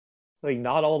was like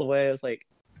not all the way. I was like,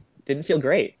 didn't feel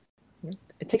great.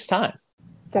 It takes time.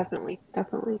 Definitely,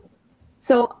 definitely.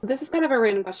 So this is kind of a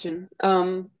random question,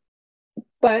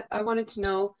 but I wanted to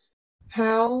know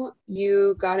how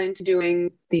you got into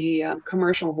doing the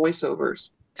commercial voiceovers.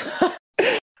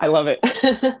 I love it.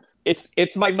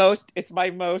 It's my most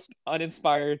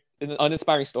uninspiring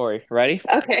story. Ready?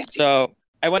 Okay. So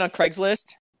I went on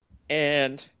Craigslist,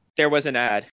 and there was an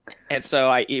ad, and so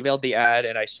I emailed the ad,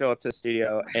 and I show up to the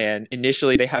studio, and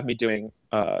initially they have me doing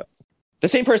the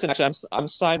same person. Actually, I'm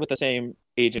signed with the same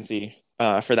agency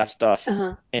for that stuff,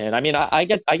 and I mean I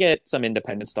get some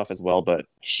independent stuff as well. But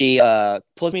she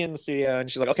pulls me in the studio, and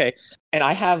she's like, okay, and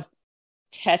I have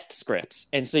test scripts,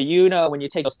 and so when you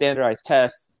take those standardized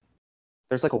tests,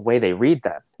 there's like a way they read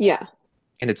them. Yeah.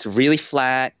 And it's really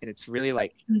flat, and it's really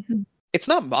like it's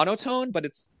not monotone, but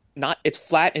it's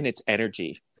flat in its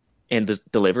energy and the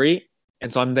delivery.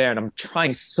 And so I'm there, and I'm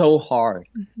trying so hard.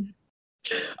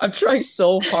 I'm trying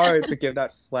so hard to give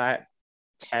that flat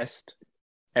test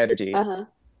energy. And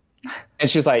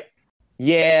she's like,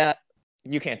 yeah,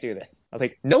 you can't do this. I was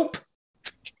like, nope,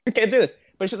 you can't do this.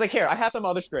 But she's like, here, I have some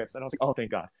other scripts. And I was like, oh,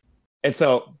 thank God. And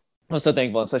so I was so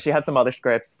thankful. And so she had some other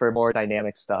scripts for more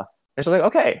dynamic stuff. And she's like,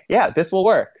 okay, yeah, this will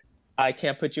work. I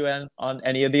can't put you in on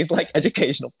any of these like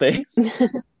educational things,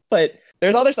 but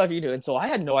there's other stuff you do. And so I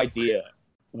had no idea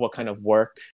what kind of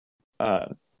work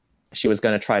she was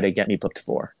going to try to get me booked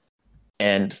for.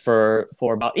 And for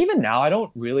about, even now, I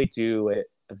don't really do it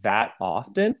that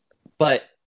often, but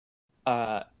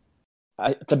at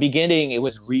the beginning, it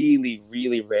was really,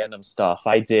 really random stuff.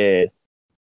 I did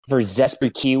for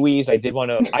Zespri Kiwis. I did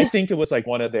I think it was like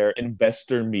one of their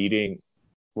investor meeting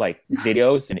like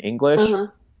videos in English.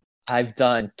 I've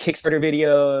done Kickstarter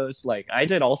videos. Like I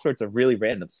did all sorts of really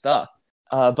random stuff.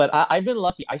 But I've been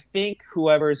lucky. I think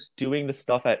whoever's doing the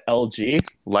stuff at LG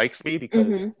likes me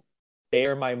because they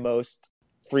are my most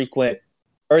frequent,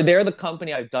 or they're the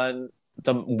company I've done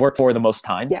the work for the most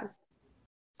times. Yeah.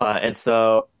 And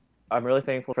so I'm really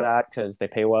thankful for that because they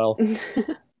pay well.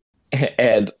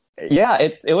 And yeah,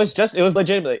 it was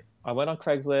legitimately, I went on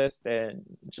Craigslist and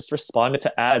just responded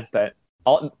to ads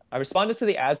I responded to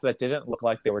the ads that didn't look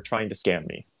like they were trying to scam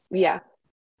me. Yeah.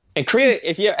 And Korea,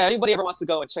 if anybody ever wants to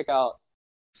go and check out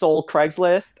Seoul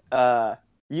Craigslist,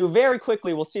 you very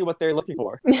quickly will see what they're looking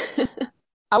for.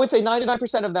 I would say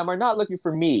 99% of them are not looking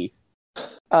for me.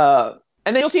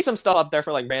 And then you'll see some stuff up there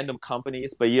for like random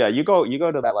companies, but yeah, you go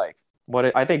to that like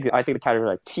I think the category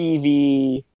like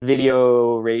TV,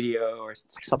 video, radio, or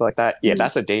something like that. Yeah,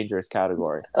 that's a dangerous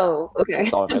category. Oh, okay.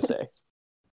 That's all I'm gonna say.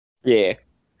 Yeah,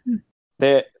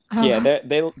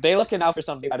 they looking out for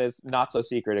something that is not so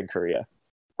secret in Korea.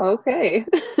 Okay.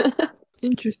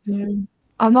 Interesting.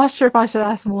 I'm not sure if I should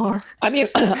ask more. I mean,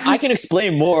 I can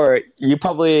explain more. You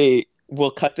probably will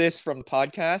cut this from the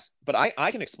podcast, but I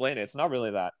can explain it. It's not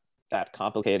really that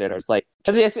complicated, or it's like,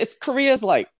 because it's Korea's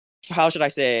like, how should I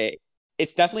say?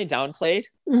 It's definitely downplayed.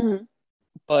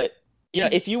 But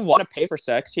if you want to pay for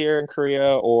sex here in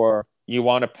Korea, or you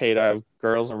want to pay to have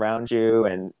girls around you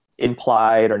and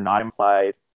implied or not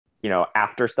implied,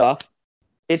 after stuff,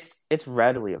 it's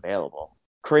readily available.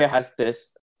 Korea has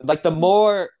this, like, the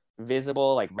more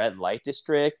visible, like, red light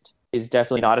district is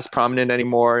definitely not as prominent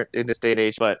anymore in this day and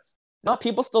age, but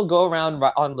people still go around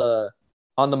on the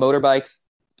motorbikes,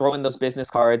 throwing those business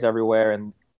cards everywhere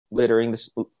and lining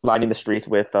the streets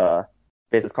with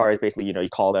business cards. Basically, you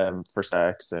call them for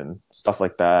sex and stuff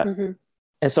like that.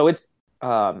 And so it's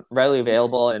readily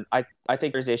available, and I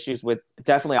think there's issues with,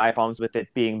 definitely problems with it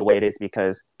being the way it is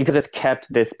because it's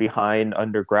kept this behind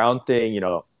underground thing.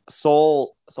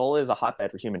 Seoul is a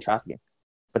hotbed for human trafficking,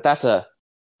 but that's a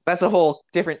whole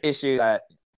different issue that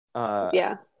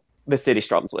the city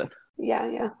struggles with.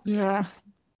 Yeah.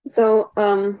 So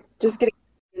just getting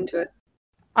into it,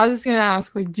 I was just gonna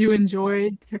ask, like, do you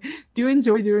enjoy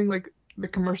doing like the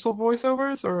commercial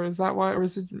voiceovers, or is that why, or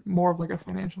is it more of like a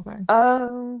financial thing?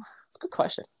 It's a good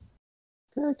question.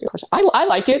 Good question. I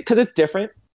like it because it's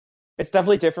different. It's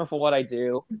definitely different from what I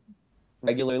do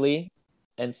regularly,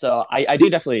 and so I do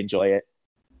definitely enjoy it.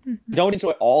 Don't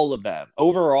enjoy all of them.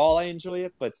 Overall, I enjoy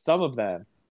it, but some of them,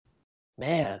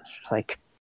 man, like,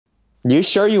 you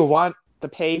sure you want to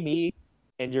pay me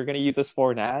and you're gonna use this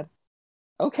for an ad?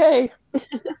 Okay,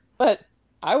 but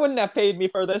I wouldn't have paid me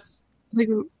for this.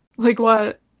 Like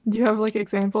what? Do you have like an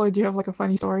example, or do you have like a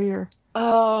funny story, or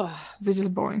is it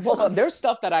just boring stuff? Well, there's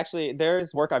stuff that actually,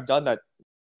 there's work I've done that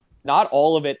not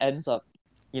all of it ends up,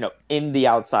 in the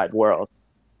outside world,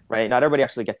 right? Not everybody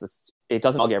actually gets this. It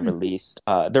doesn't all get released.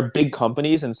 They're big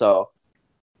companies, and so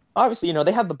obviously,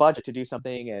 they have the budget to do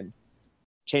something and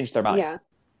change their mind. Yeah.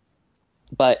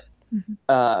 But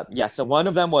Mhm. yeah, so one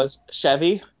of them was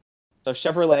Chevy. So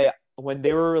Chevrolet, when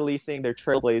they were releasing their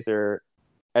Trailblazer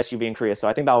SUV in Korea, so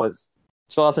I think that was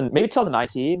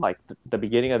 2019, like the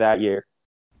beginning of that year.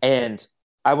 And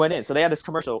I went in, so they had this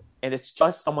commercial, and it's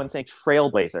just someone saying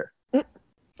Trailblazer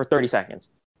for 30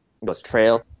 seconds. It goes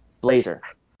Trailblazer,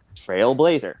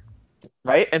 Trailblazer,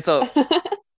 right? And so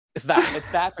it's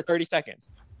that for 30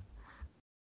 seconds.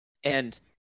 And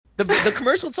the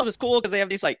commercial itself is cool because they have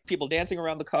these like people dancing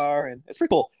around the car, and it's pretty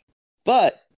cool.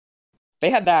 But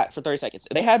they had that for 30 seconds.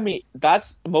 They had me.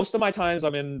 That's most of my times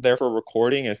I'm in there for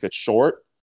recording. And if it's short,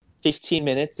 15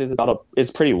 minutes is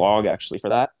pretty long actually for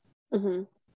that. Mm-hmm.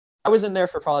 I was in there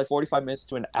for probably 45 minutes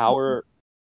to an hour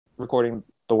recording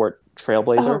the word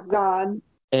Trailblazer. Oh God.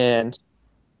 And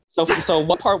so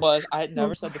one part was I had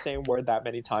never said the same word that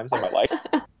many times in my life.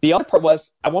 The other part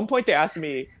was at one point they asked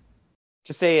me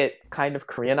to say it kind of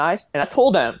Koreanized, and I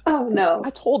told them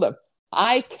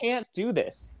I can't do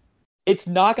this. It's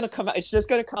not going to come out. It's just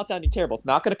going to come out sounding terrible. It's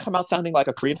not going to come out sounding like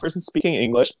a Korean person speaking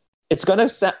English. It's going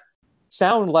to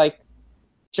sound like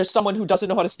just someone who doesn't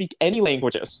know how to speak any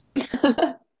languages.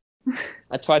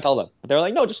 That's why I tell them. But they're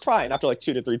like, no, just try. And after like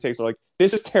 2 to 3 takes, they're like,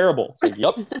 this is terrible. It's like,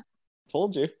 yup,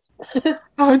 told you.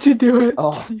 How'd you do it?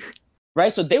 Oh,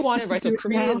 right. So they wanted, right? So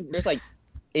Korean, there's like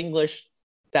English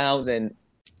sounds and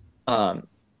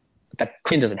that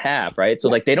Korean doesn't have, right? So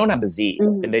like they don't have the Z,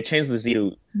 and they changed the Z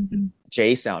to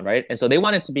J sound, right? And so they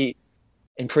want it to be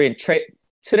in Korean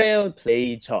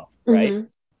Trailblazer, right?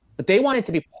 But they want it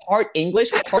to be part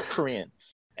English, part Korean,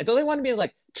 and so they wanted me to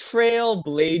like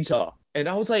Trailblazer, and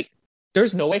I was like,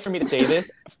 "There's no way for me to say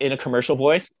this in a commercial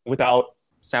voice without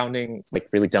sounding like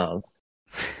really dumb,"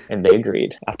 and they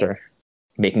agreed after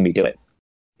making me do it.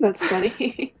 That's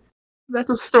funny. That's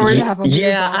a story to have on your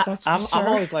back, that's for I'm sure.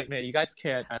 always like, man, you guys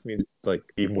can't ask me to like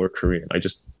be more Korean.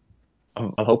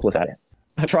 I'm hopeless at it.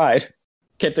 I tried,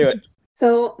 can't do it.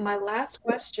 So my last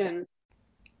question.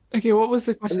 Okay, what was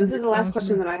the question? This is the last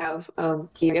question that I have.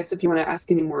 Key, I guess if you want to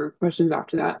ask any more questions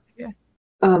after that. Yeah.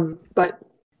 But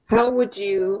how would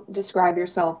you describe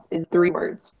yourself in 3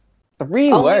 words?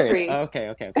 3 Only words. 3.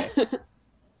 Okay.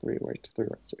 3 words.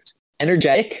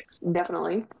 Energetic.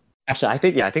 Definitely. Actually,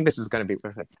 I think this is gonna be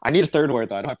perfect. I need a 3rd word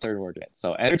though. I don't have a 3rd word yet.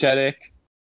 So energetic,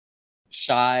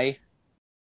 shy,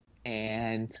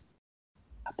 and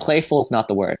playful is not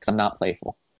the word because I'm not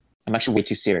playful. I'm actually way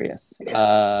too serious.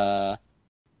 I'm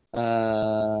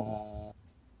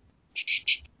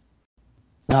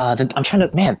trying to.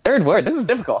 Man, 3rd word. This is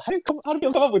difficult. How do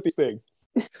people come up with these things?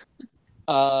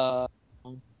 And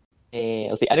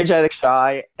let's see. Energetic,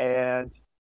 shy, and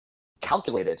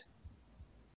calculated.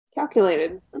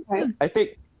 Calculated. Okay. I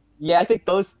think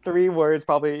those 3 words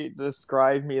probably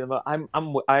describe me the most.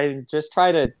 I just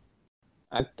try to.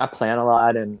 I plan a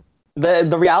lot, and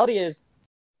the reality is,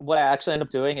 what I actually end up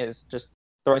doing is just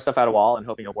throwing stuff at a wall and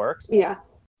hoping it works. Yeah.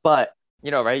 But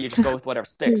right, you just go with whatever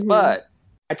sticks. But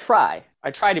I try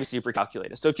to be super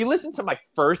calculated. So if you listen to my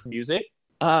first music,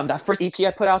 that first EP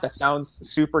I put out that sounds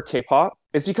super K-pop,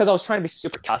 it's because I was trying to be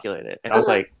super calculated, and I was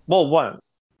like,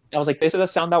 I was like, this is a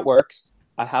sound that works.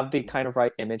 I have the kind of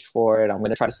right image for it. I'm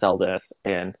going to try to sell this.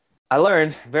 And I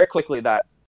learned very quickly that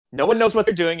no one knows what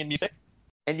they're doing in music.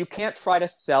 And you can't try to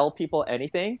sell people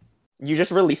anything. You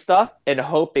just release stuff and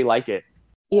hope they like it.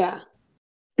 Yeah.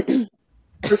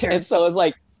 For sure. And so it's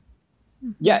like,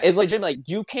 it's like, Jim, like,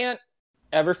 you can't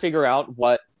ever figure out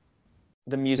what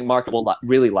the music market will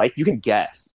really like. You can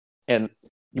guess. And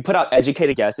you put out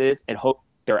educated guesses and hope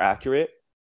they're accurate.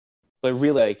 But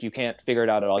really, like, you can't figure it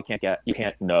out at all. You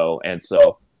can't know. And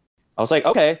so I was like,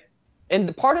 okay.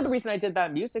 And part of the reason I did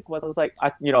that music was I was like,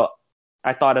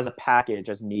 I thought as a package,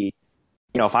 as me,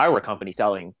 if I were a company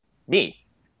selling me,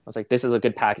 I was like, this is a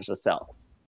good package to sell.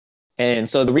 And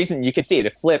so the reason you can see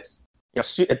it flips,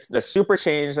 it's the super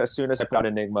changed as soon as I put out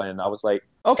Enigma. And I was like,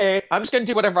 okay, I'm just going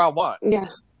to do whatever I want. Yeah.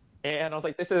 And I was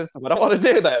like, this is what I want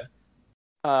to do then.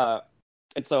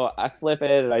 And so I flip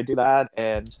it and I do that.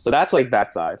 And so that's like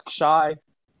that side. Shy,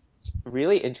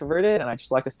 really introverted, and I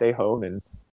just like to stay home. And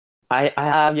I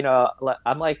have,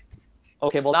 I'm like,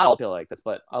 okay, well, not all people like this,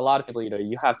 but a lot of people,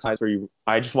 you have times where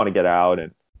I just want to get out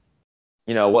and,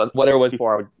 whether it was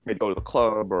before I would go to the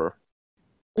club or,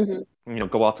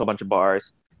 go out to a bunch of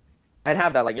bars. I'd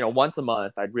have that, like, once a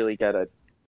month, I'd really get a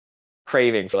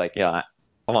craving for like, I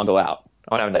want to go out.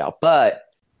 I want to have a night out. But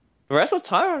the rest of the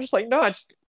time, I'm just like, no, I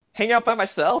just hang out by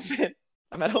myself. And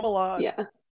I'm at home a lot. Yeah.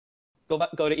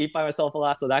 Go to eat by myself a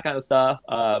lot. So that kind of stuff.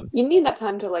 You need that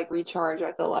time to like recharge,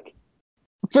 I feel like.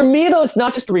 For me, though, it's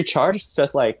not just to recharge. It's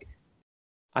just like,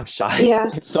 I'm shy.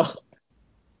 Yeah. So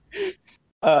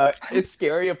it's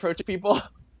scary approaching people.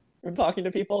 when talking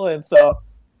to people, and so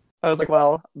I was like,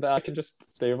 well, I can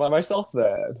just stay by myself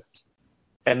then.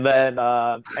 And then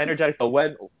energetic, but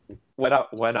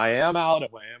when I am out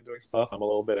and when I am doing stuff, I'm a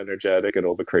little bit energetic and a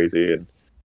little bit crazy, and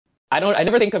I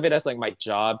never think of it as like my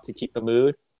job to keep the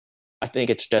mood. I think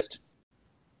it's just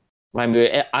my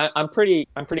mood. I'm pretty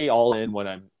all in when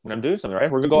I'm doing something,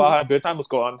 right? We're gonna go out, have a good time. Let's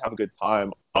go out and have a good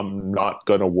time. I'm not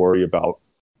gonna worry about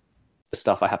the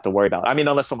stuff I have to worry about. I mean,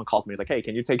 unless someone calls me, it's like, hey,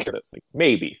 can you take care of this? Like,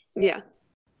 maybe. Yeah.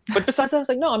 But besides that, it's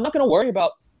like, no, I'm not gonna worry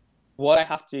about what I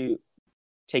have to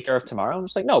take care of tomorrow. I'm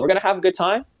just like, no, we're gonna have a good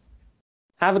time.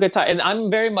 Have a good time. And I'm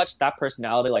very much that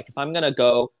personality. Like, if I'm gonna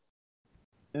go,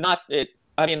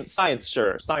 I mean,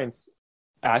 science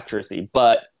accuracy,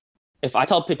 but if I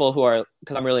tell people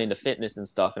because I'm really into fitness and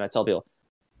stuff, and I tell people,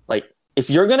 like, if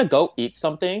you're gonna go eat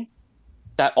something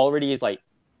that already is like,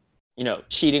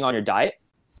 cheating on your diet,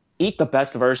 eat the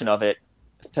best version of it,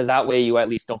 because that way you at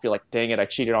least don't feel like, dang it, I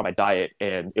cheated on my diet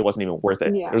and it wasn't even worth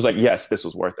it. Yeah. It was like, yes, this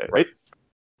was worth it, right?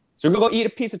 So you're gonna go eat a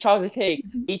piece of chocolate cake,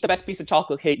 eat the best piece of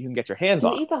chocolate cake you can get your hands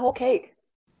on. Eat the whole cake.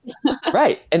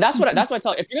 Right. And that's what I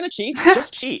tell you. If you're gonna cheat,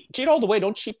 just cheat. Cheat all the way.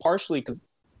 Don't cheat partially, because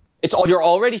you're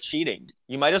already cheating.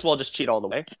 You might as well just cheat all the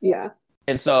way. Yeah.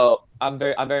 And so I'm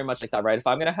very much like that, right? If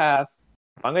I'm gonna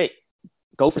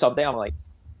go for something, I'm like,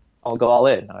 I'll go all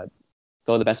in. I'll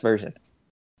go the best version.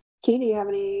 Key, do you have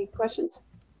any questions?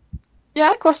 Yeah, I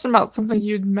had a question about something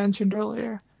you'd mentioned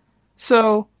earlier.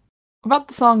 So, about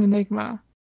the song Enigma,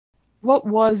 what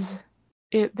was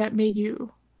it that made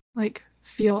you, like,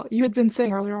 feel... You had been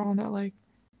saying earlier on that, like,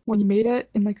 when you made it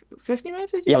in, like, 50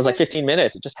 minutes, did you Yeah, it was say? like 15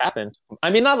 minutes. It just happened.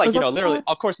 I mean, not like, Was that literally, fast?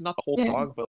 of course, not the whole Yeah.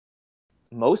 song, but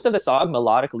most of the song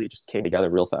melodically just came together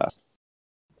real fast.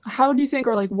 How do you think,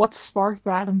 or, like, what sparked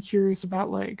that? I'm curious about,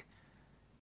 like,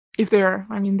 if there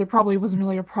probably wasn't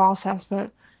really a process,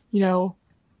 but,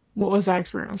 what was that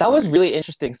experience That was like? really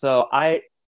interesting. So And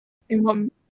what...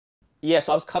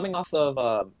 so I was coming off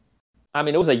of,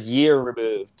 it was a year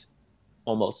removed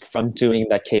almost from doing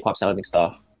that K-pop sounding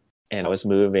stuff. And I was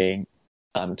moving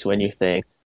to a new thing.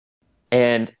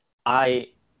 And I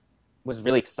was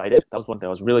really excited. That was one thing. I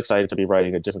was really excited to be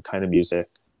writing a different kind of music.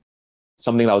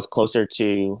 Something that was closer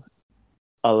to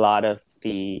a lot of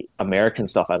the American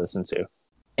stuff I listened to.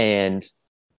 And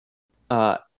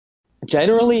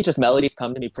generally, just melodies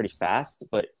come to me pretty fast,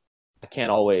 but I'm not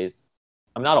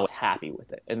always happy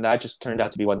with it. And that just turned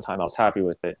out to be one time I was happy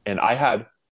with it. And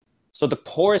so the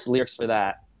chorus lyrics for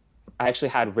that, I actually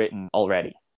had written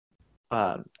already.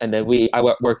 And then I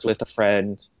worked with a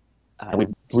friend, we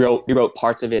wrote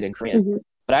parts of it in Korean. Mm-hmm.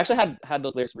 But I actually had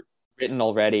those lyrics written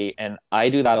already, and I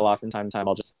do that a lot from time to time.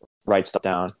 I'll just write stuff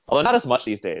down. Although not as much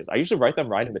these days. I usually write them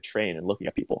riding the train and looking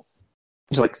at people.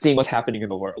 Just like seeing what's happening in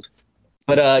the world.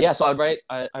 But so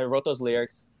I wrote those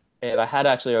lyrics, and I had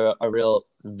actually a real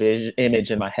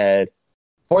image in my head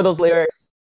for those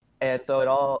lyrics. And so it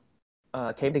all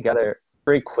came together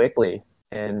pretty quickly,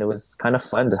 and it was kind of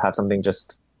fun to have something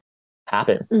just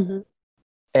happen. Mm-hmm.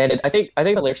 And I think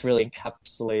the lyrics really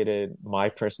encapsulated my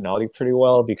personality pretty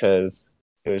well, because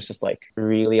it was just like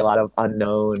really a lot of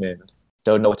unknown and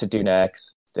don't know what to do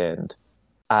next. And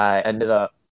I ended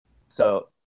up, so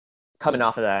coming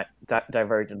off of that,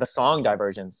 the song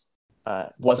Divergence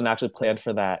wasn't actually planned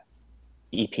for that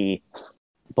EP.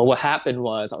 But what happened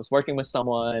was I was working with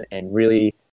someone, and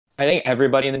really, I think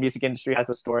everybody in the music industry has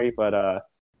this story, but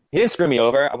he didn't screw me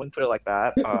over. I wouldn't put it like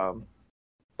that.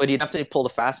 But he definitely pulled a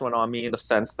fast one on me, in the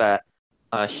sense that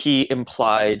he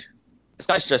implied, this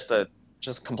guy's just a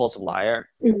compulsive liar.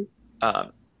 Mm-hmm.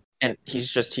 And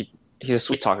he's a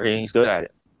sweet talker, and he's good at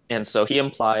it. And so he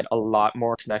implied a lot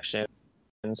more connections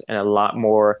and a lot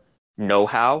more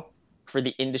know-how for the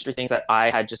industry, things that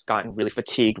I had just gotten really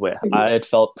fatigued with. Mm-hmm. I had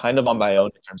felt kind of on my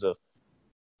own in terms of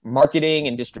marketing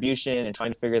and distribution and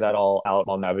trying to figure that all out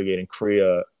while navigating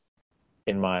Korea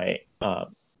in my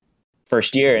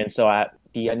first year. And so at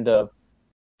the end of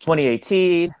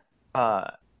 2018,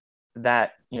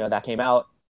 that came out.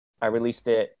 I released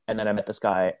it, and then I met this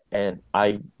guy, and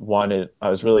I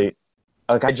was really,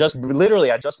 like, I just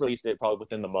released it probably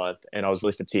within the month, and I was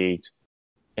really fatigued,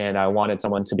 and I wanted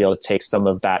someone to be able to take some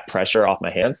of that pressure off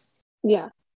my hands. Yeah.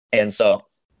 And so,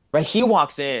 right, he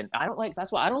walks in.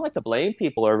 That's why I don't like to blame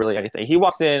people or really anything. He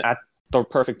walks in at the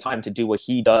perfect time to do what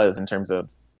he does in terms of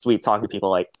sweet talking to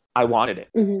people. Like, I wanted it,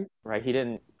 Mm-hmm. right? He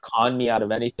didn't con me out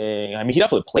of anything. I mean, he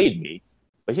definitely played me,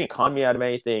 but he didn't con me out of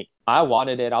anything. I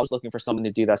wanted it. I was looking for someone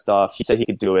to do that stuff. He said he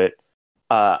could do it.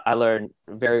 I learned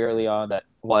very early on that,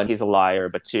 one, he's a liar,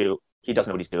 but two, he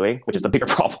doesn't know what he's doing, which is the bigger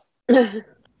problem.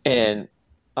 And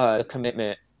the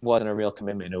commitment wasn't a real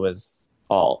commitment. It was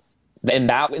all in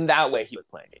that way he was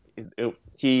playing it.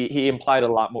 He implied a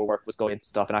lot more work was going into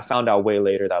stuff, and I found out way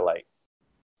later that like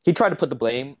he tried to put the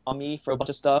blame on me for a bunch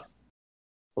of stuff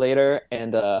later,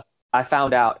 and I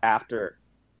found out after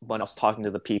when I was talking to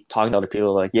other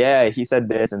people, like, yeah, he said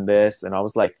this and this, and I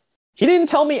was like, he didn't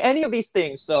tell me any of these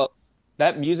things. So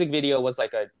that music video was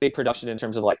like a big production in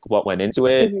terms of like what went into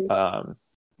it.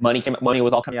 Money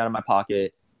was all coming out of my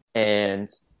pocket, and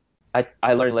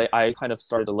I learned, I kind of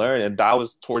started to learn, and that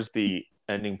was towards the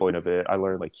ending point of it. I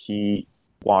learned like he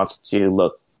wants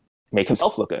to make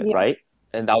himself look good, right?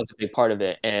 And that was a big part of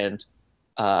it. And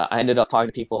I ended up talking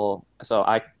to people. So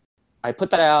I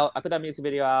put that out. I put that music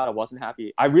video out. I wasn't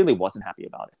happy. I really wasn't happy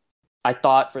about it. I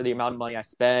thought for the amount of money I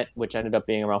spent, which ended up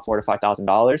being around $4,000 to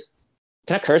 $5,000.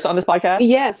 Can I curse on this podcast?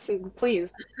 Yes,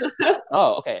 please.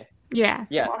 Oh, okay. Yeah.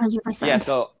 100%. Yeah.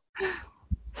 So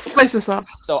spice this up.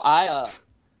 So I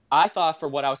thought for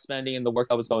what I was spending and the work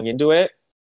I was going into it,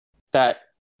 that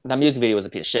music video was a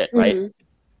piece of shit, right?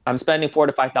 I'm spending $4,000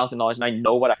 to $5,000, and I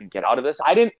know what I can get out of this.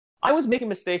 I was making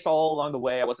mistakes all along the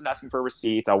way. I wasn't asking for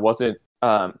receipts. I wasn't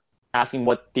asking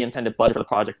what the intended budget for the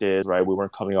project is, right? We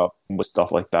weren't coming up with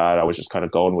stuff like that. I was just kind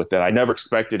of going with it. I never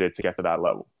expected it to get to that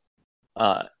level.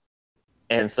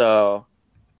 And so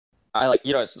I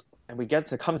and we get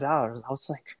to comes out. I was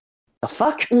like, the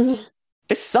fuck?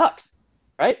 This sucks,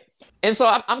 right? And so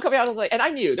I'm coming out, I was like, and I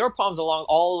knew there were problems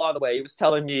all along the way. He was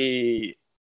telling me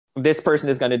this person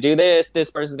is going to do this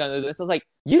person is going to do this. I was like,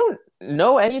 you don't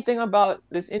know anything about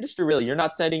this industry, really. You're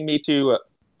not sending me to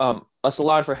a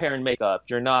salon for hair and makeup.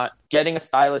 You're not getting a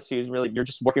stylist you're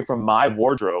just working from my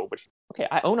wardrobe, which, okay,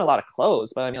 I own a lot of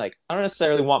clothes, but I mean, like, I don't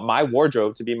necessarily want my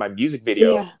wardrobe to be my music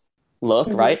video look,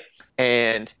 right?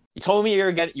 And you told me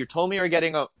you're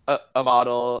getting a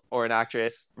model or an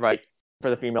actress, right, for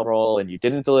the female role, and you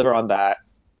didn't deliver on that.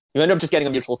 You end up just getting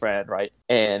a mutual friend, right?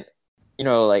 And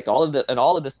like all of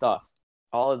this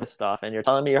stuff, and you're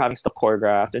telling me you're having stuff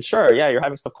choreographed, and sure, yeah, you're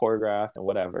having stuff choreographed and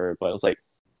whatever, but it was like,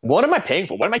 what am I paying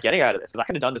for? What am I getting out of this? Because I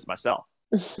could have done this myself.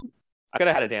 I could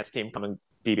have had a dance team come and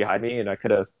be behind me, and I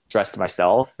could have dressed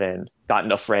myself and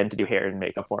gotten a friend to do hair and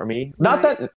makeup for me. Not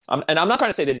that, I'm not trying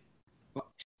to say that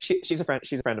she's a friend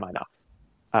of mine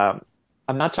now.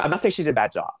 I'm not saying she did a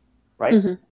bad job,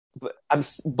 right? But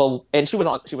and she was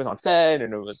on set,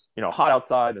 and it was hot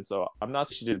outside, and so I'm not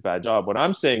saying she did a bad job. What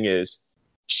I'm saying is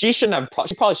she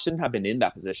probably shouldn't have been in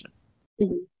that position,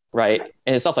 right?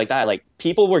 And stuff like that. Like,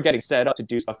 people were getting set up to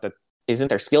do stuff that isn't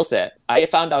their skill set. I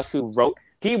found out who wrote.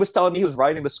 He was telling me he was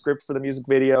writing the script for the music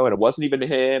video, and it wasn't even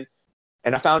him.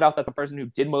 And I found out that the person who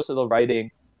did most of the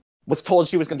writing was told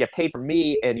she was going to get paid for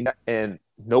me, and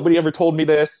nobody ever told me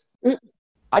this.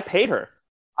 I paid her.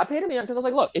 I paid him the end because I was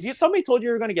like, look, if somebody told you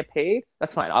were going to get paid,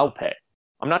 that's fine. I'll pay.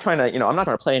 I'm not trying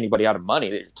to play anybody out of money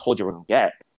that you told you were going to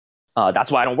get. That's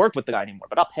why I don't work with the guy anymore,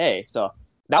 but I'll pay. So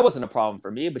that wasn't a problem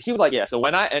for me. But he was like, yeah. So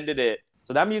when I ended it,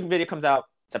 so that music video comes out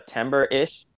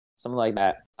September-ish, something like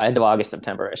that. End of August,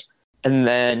 September-ish. And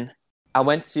then I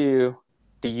went to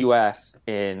the US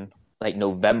in like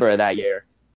November of that year.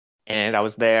 And I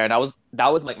was there, and that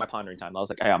was like my pondering time. I was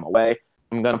like, hey, I'm away.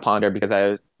 I'm going to ponder because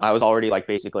I was already like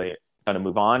basically going to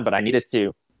move on, but I needed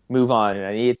to move on, and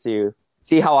I needed to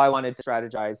see how I wanted to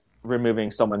strategize removing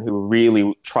someone who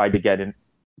really tried to get in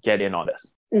on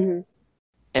this.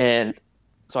 And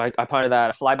so I pondered that.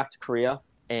 I fly back to Korea,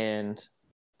 and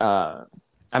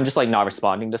I'm just like not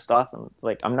responding to stuff. It's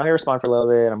like, I'm not gonna respond for a little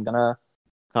bit. I'm gonna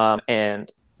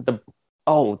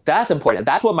that's important.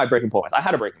 That's what my breaking point was. I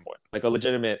had a breaking point, like a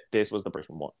legitimate. This was the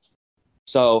breaking point.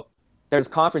 So there's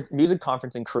music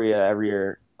conference in Korea every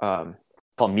year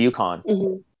called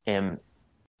MUCON, and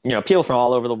people from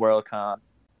all over the world come,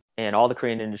 and all the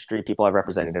Korean industry people have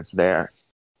representatives there,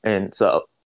 and so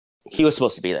he was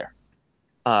supposed to be there.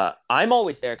 I'm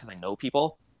always there because I know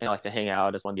people, and I like to hang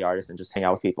out as one of the artists and just hang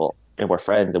out with people, and we're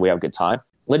friends and we have a good time.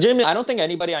 Legitimately, I don't think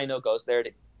anybody I know goes there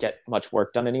to get much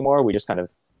work done anymore. We just kind of,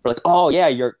 we're like, oh yeah,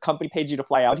 your company paid you to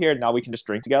fly out here, and now we can just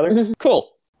drink together.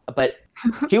 Cool. But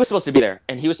he was supposed to be there,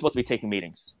 and he was supposed to be taking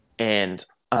meetings. And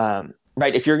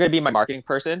right, if you're going to be my marketing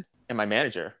person and my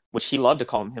manager, which he loved to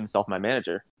call himself my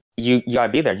manager, you got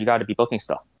to be there. You got to be booking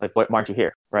stuff. Like, why aren't you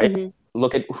here, right?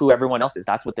 Look at who everyone else is.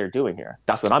 That's what they're doing here.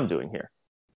 That's what I'm doing here.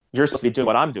 You're supposed to be doing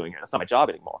what I'm doing here. That's not my job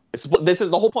anymore. This is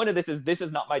the whole point of this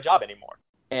is not my job anymore.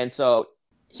 And so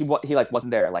he like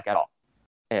wasn't there like at all.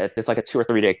 And it's like a 2 or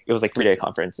 3 day. It was like 3-day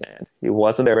conference, and he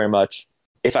wasn't there very much,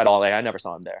 if at all. Like, I never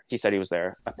saw him there. He said he was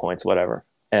there at points, whatever.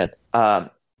 And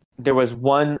there was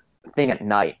one thing at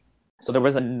night. So there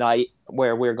was a night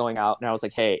where we were going out, and I was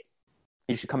like, hey,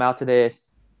 you should come out to this.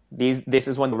 This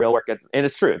is when the real work gets, and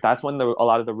it's true. That's when a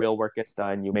lot of the real work gets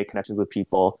done. You make connections with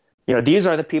people. these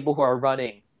are the people who are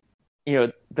running,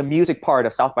 the music part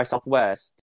of South by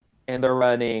Southwest, and they're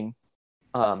running,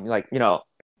 like,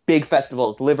 big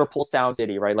festivals, Liverpool Sound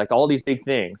City, right? Like all these big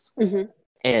things. Mm-hmm.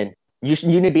 And you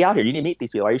need to be out here. You need to meet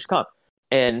these people. Right? You should come.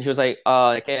 And he was like,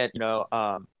 I can't,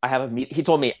 he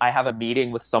told me I have a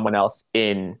meeting with someone else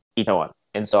in Itaewon.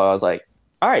 And so I was like,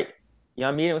 all right,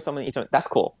 I'm meeting with someone in Itaewon. That's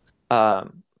cool. I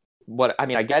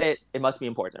get it. It must be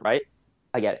important, right?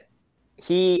 I get it.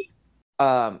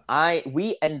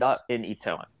 We end up in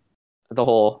Itaewon, the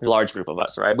whole large group of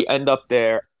us, right? We end up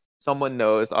there. Someone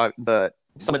knows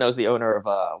the owner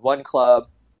of one club.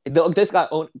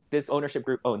 This ownership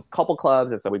group owns a couple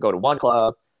clubs, and so we go to one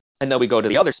club, and then we go to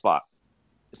the other spot.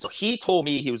 So he told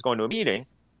me he was going to a meeting.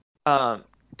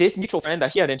 This mutual friend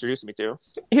that he had introduced me to,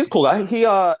 he's a cool guy. He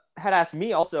had asked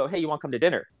me also, hey, you want to come to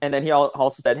dinner? And then he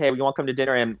also said, hey, you want to come to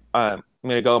dinner? And I'm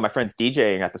going to go. My friend's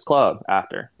DJing at this club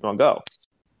after. You want to go?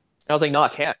 And I was like, no, I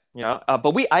can't.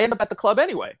 But I end up at the club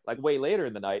anyway, like way later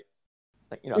in the night,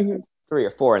 like 3 or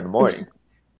 4 in the morning,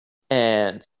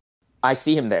 and I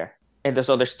see him there. And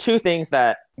so there's 2 things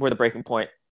that were the breaking point,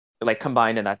 like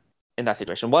combined in that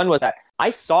situation. One was that I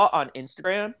saw on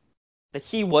Instagram that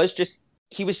he was just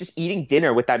eating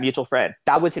dinner with that mutual friend.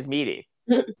 That was his meeting.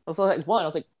 I was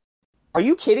like, are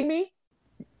you kidding me?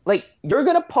 Like, you're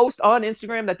gonna post on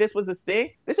Instagram that this was this thing?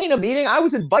 This ain't a meeting. I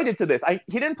was invited to this.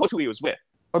 He didn't post who he was with,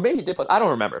 or maybe he did post. I don't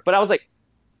remember. But I was like,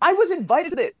 I was invited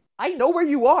to this. I know where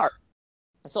you are.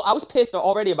 So I was pissed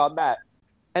already about that.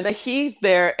 And then he's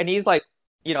there, and he's like,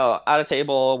 at a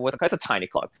table it's a tiny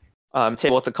club,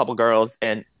 table with a couple girls,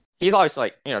 and he's always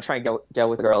like, trying to get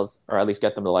with the girls, or at least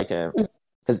get them to like him,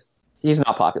 because he's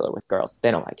not popular with girls.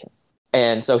 They don't like him.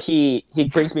 And so he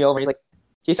brings me over. He's like,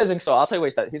 so I'll tell you what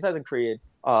he said. He says in Korean,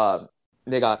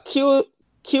 내가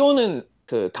키우는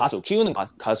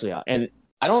가수야. And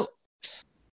I don't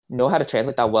know how to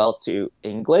translate that well to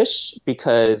English,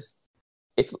 because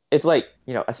it's like,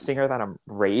 a singer that I'm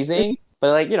raising.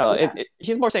 But like,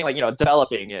 he's more saying like,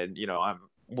 developing, and I'm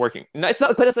working. No, it's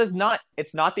not. But it's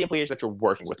not the implication that you're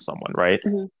working with someone, right?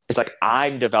 Mm-hmm. It's like,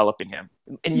 I'm developing him,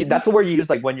 and that's the word you use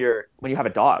like when you have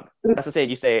a dog. That's the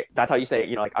saying that's how you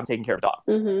say, like, I'm taking care of a dog.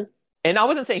 Mm-hmm. And I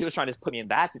wasn't saying he was trying to put me in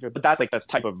that situation, but that's like the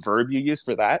type of verb you use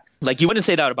for that. Like, you wouldn't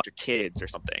say that about your kids or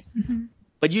something,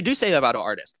 but you do say that about an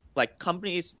artist. Like,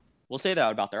 companies will say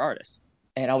that about their artists.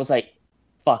 And I was like,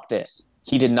 fuck this.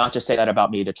 He did not just say that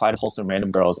about me to try to hold some random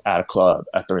girls at a club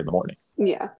at 3 a.m.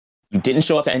 Yeah. You didn't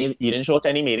show up to any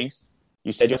meetings.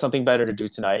 You said you have something better to do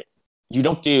tonight. You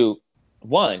don't do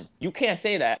one. You can't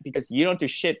say that because you don't do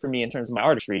shit for me in terms of my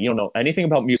artistry. You don't know anything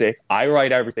about music. I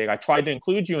write everything. I tried to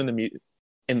include you in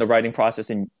the writing process,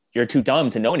 and you're too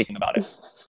dumb to know anything about it.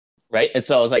 Right? And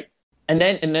so I was like, and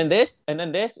then this,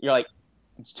 you're like,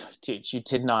 dude, you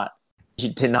did not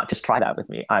just try that with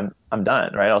me. I'm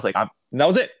done. Right? I was like, that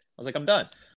was it. I was like, I'm done.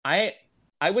 I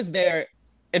was there,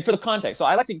 and for the context, so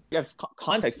I like to give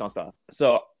context on stuff.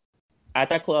 So at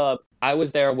that club, I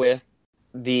was there with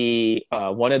the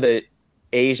one of the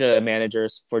Asia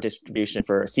managers for distribution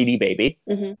for CD Baby.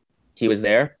 Mm-hmm. He was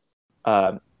there.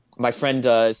 My friend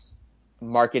does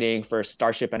marketing for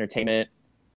Starship Entertainment.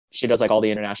 She does like all the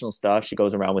international stuff. She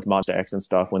goes around with Monster X and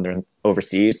stuff when they're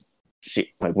overseas.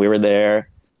 We were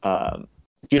there.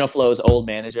 Juno Flow's old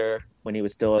manager, when he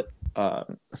was still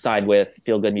side with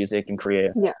Feel Good Music in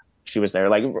Korea. Yeah. She was there.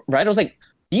 Like, right? I was like,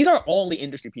 these are all the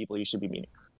industry people you should be meeting.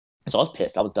 So I was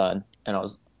pissed. I was done. And it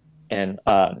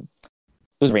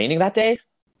was raining that day.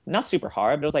 Not super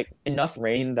hard, but it was like enough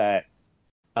rain that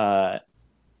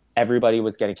everybody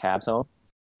was getting cabs home.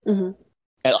 Mm-hmm.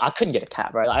 And I couldn't get a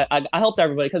cab, right? I helped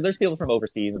everybody because there's people from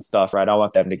overseas and stuff, right? I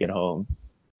want them to get home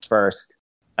first.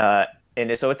 And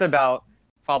so it's about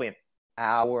probably an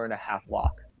hour and a half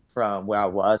walk from where I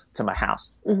was to my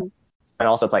house. Mm-hmm. And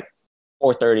also it's like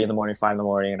 4:30 in the morning, 5 in the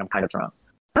morning, and I'm kind of drunk.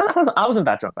 I wasn't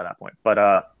that drunk by that point, but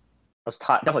I was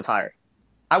definitely tired.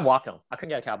 I walked home. I couldn't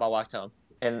get a cab. I walked home.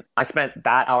 And I spent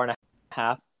that hour and a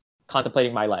half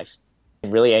contemplating my life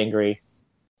and really angry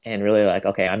and really like,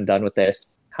 okay, I'm done with this.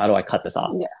 How do I cut this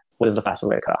off? Yeah. What is the fastest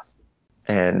way to cut off?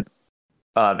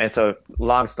 And so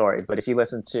long story, but if you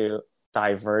listen to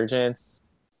Divergence,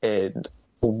 and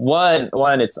one,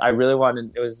 it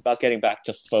was about getting back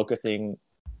to focusing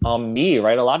on me,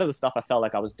 right? A lot of the stuff I felt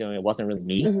like I was doing, it wasn't really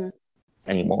me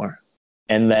anymore.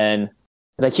 And then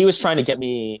like he was trying to get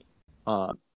me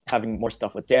having more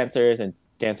stuff with dancers and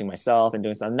dancing myself and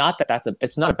doing stuff. Not that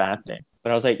it's not a bad thing,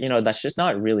 but I was like, that's just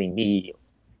not really me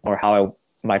or how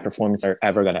my performance are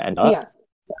ever going to end up.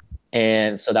 Yeah.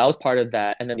 And so that was part of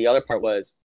that. And then the other part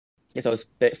was so I was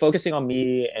focusing on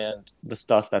me and the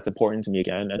stuff that's important to me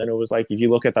again. And then it was like, if you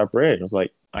look at that bridge, it was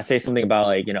like, I say something about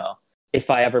like, if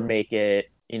I ever make it,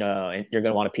 and you're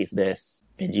going to want a piece of this,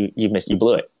 and you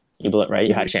blew it. You blew it, right?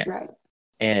 You had a chance. Right.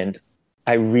 And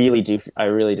I really do.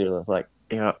 It was like,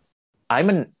 I'm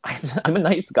a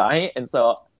nice guy. And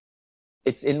so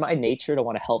it's in my nature to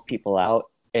want to help people out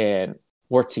and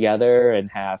work together and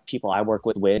have people I work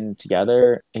with win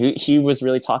together. He was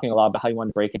really talking a lot about how he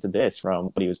wanted to break into this from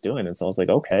what he was doing. And so I was like,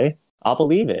 okay, I'll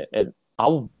believe it. And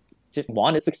I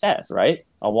wanted success, right?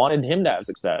 I wanted him to have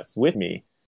success with me.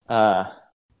 But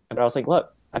I was like,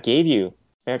 look, I gave you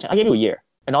fair chance. I gave you a year.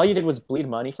 And all you did was bleed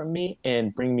money from me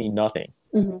and bring me nothing.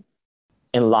 Mm-hmm.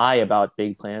 And lie about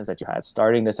big plans that you had,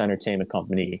 starting this entertainment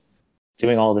company,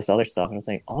 doing all this other stuff. And I was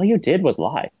like, all you did was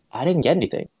lie. I didn't get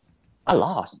anything. I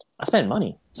lost. I spent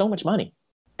money, so much money.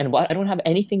 And I don't have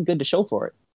anything good to show for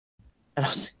it. And I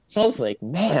was like,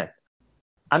 man,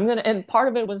 and part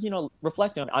of it was,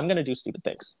 reflecting on, I'm going to do stupid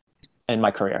things in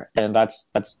my career. And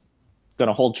that's going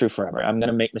to hold true forever. I'm going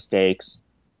to make mistakes.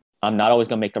 I'm not always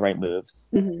going to make the right moves.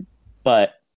 Mm-hmm.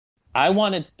 But I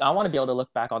want to be able to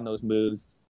look back on those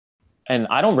moves, and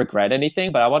I don't regret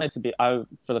anything, but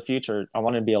for the future, I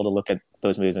want to be able to look at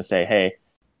those moves and say, hey,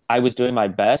 I was doing my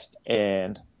best,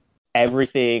 and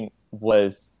everything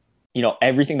was,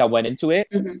 everything that went into it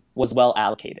mm-hmm. was well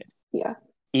allocated. Yeah.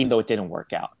 Even though it didn't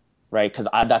work out, right? Because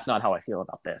that's not how I feel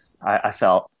about this. I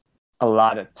felt a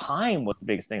lot of time was the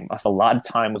biggest thing. I felt a lot of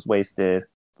time was wasted,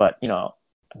 but,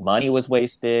 money was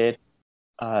wasted.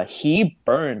 He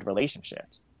burned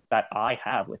relationships that I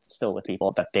have with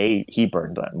people that he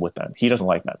burned them with them. He doesn't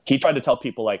like them. He tried to tell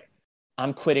people like,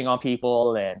 I'm quitting on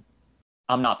people and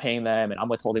I'm not paying them and I'm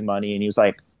withholding money. And he was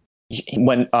like,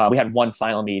 when we had one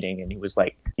final meeting and he was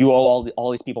like, you owe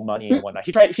all these people money and whatnot.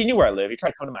 He knew where I live. He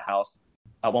tried to come to my house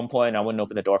at one point. I wouldn't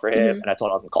open the door for him. Mm-hmm. And I told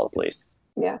him I was going to call the police.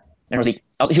 Yeah. And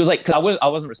he was like, cause I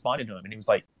wasn't responding to him. And he was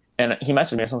like, and he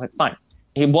messaged me. So I was like, fine.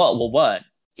 What?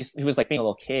 He was like being a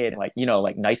little kid, like,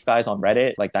 like nice guys on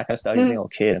Reddit, like that kind of stuff. He was being a little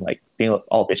kid and like being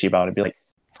all bitchy about it and be like,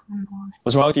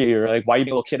 what's wrong with you? Or like, why are you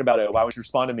being a little kid about it? Why would you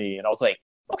respond to me? And I was like,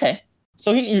 okay.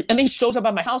 So and then he shows up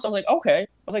at my house. I was like, okay.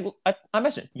 I was like, I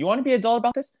mentioned, you want to be an adult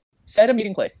about this? Set a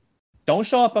meeting place. Don't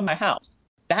show up at my house.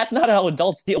 That's not how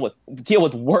adults deal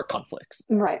with work conflicts.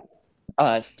 Right.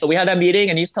 So we had that meeting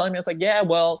and he's telling me, it's like, yeah,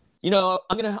 well,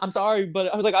 I'm sorry,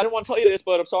 but I was like, I didn't want to tell you this,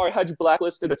 but I'm sorry. I had you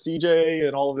blacklisted at CJ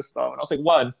and all of this stuff. And I was like,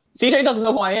 one, CJ doesn't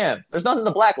know who I am. There's nothing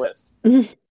to blacklist.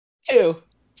 Mm-hmm. Two,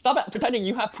 stop pretending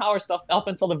you have power stuff up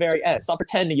until the very end. Stop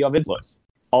pretending you have influence.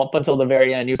 All up until the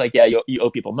very end. He was like, yeah, you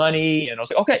owe people money. And I was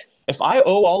like, okay, if I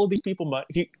owe all of these people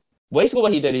money, basically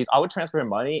what he did is I would transfer him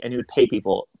money and he would pay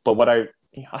people. But I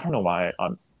don't know why.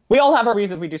 We all have our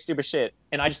reasons we do stupid shit.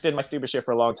 And I just did my stupid shit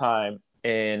for a long time.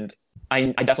 And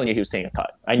I definitely knew he was taking a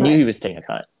cut. I knew he was taking a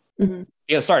cut. Mm-hmm.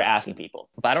 He started asking people,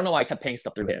 but I don't know why I kept paying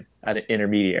stuff through him as an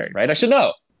intermediary, right? I should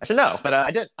know, but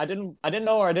I didn't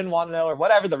know, or I didn't want to know, or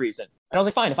whatever the reason. And I was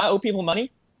like, fine, if I owe people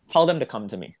money, tell them to come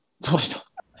to me. Tell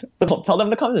them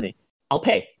to come to me. I'll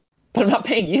pay, but I'm not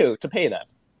paying you to pay them.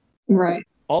 Right.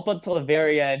 All up until the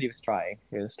very end, he was trying,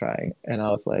 and I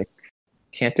was like,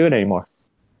 can't do it anymore.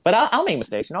 But I'll make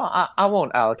mistakes. I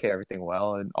won't allocate everything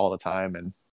well and all the time,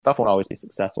 and stuff won't always be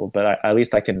successful, but at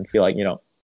least I can feel like,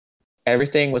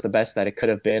 everything was the best that it could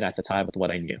have been at the time with what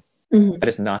I knew. Mm-hmm. That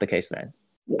is not the case then.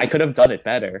 Yeah. I could have done it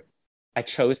better. I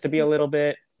chose to be a little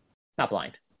bit, not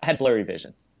blind. I had blurry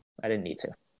vision. I didn't need to.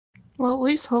 Well, at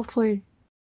least hopefully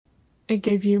it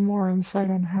gave you more insight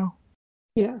on how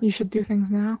you should do things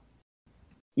now.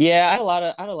 Yeah, I had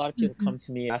a lot of people come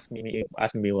to me asking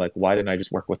me like, why didn't I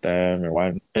just work with them, or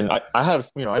why? And I had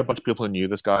a bunch of people who knew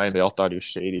this guy and they all thought he was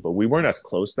shady, but we weren't as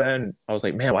close then. I was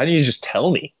like, man, why didn't you just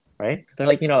tell me, right? They're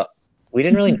like, I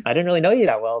didn't really know you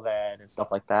that well then and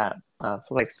stuff like that.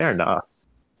 So like, fair enough.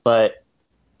 But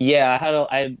yeah,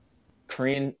 I had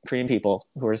Korean people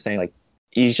who were saying like,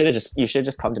 you should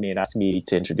just come to me and ask me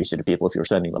to introduce you to people if you were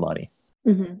sending the money.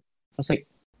 Mm-hmm. I was like,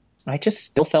 I just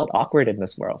still felt awkward in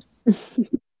this world.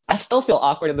 I still feel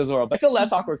awkward in this world, but I feel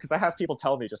less awkward because I have people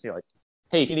tell me just like,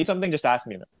 hey, if you need something, just ask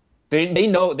me. They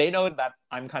know that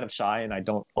I'm kind of shy and I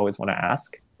don't always want to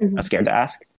ask. Mm-hmm. I'm scared to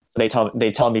ask. So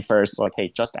they tell me first, like,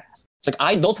 hey, just ask. It's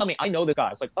like, don't tell me I know this guy.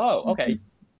 It's like, oh, okay.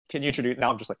 Can you introduce?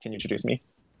 Now I'm just like, can you introduce me?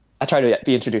 I try to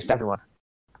be introduced to everyone.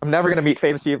 I'm never going to meet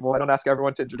famous people. I don't ask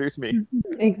everyone to introduce me.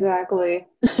 Exactly.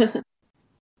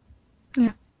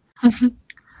 Yeah.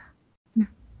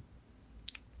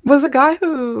 Was a guy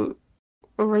who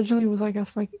originally was, I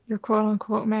guess, like your quote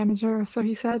unquote manager, so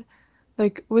he said,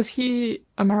 like, was he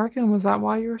American? Was that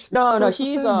why you were No,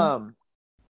 he's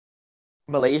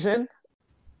Malaysian.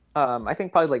 I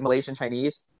think probably like Malaysian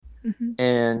Chinese, Mm-hmm.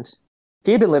 and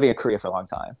he had been living in Korea for a long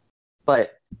time.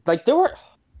 But like there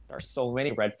are so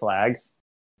many red flags,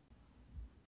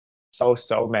 so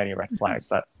many red flags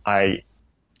that I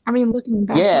I mean, looking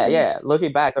back. yeah,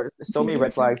 looking back, there's so many easy to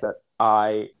red say. flags that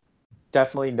I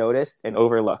definitely noticed and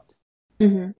overlooked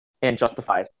Mm-hmm. and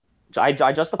justified. I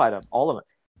justified him, all of them.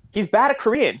 He's bad at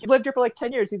Korean. He lived here for like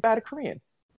 10 years. He's bad at Korean.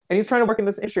 And he's trying to work in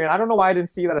this industry. And I don't know why I didn't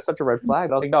see that as such a red flag.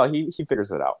 But I was like, no, he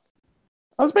figures it out.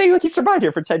 I was being like, he survived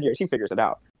here for 10 years. He figures it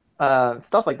out.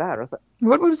 Stuff like that. I was like,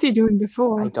 What was he doing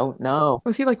before? I don't know.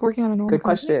 Was he like working on a normal Good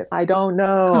company? question. I don't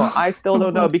know. I still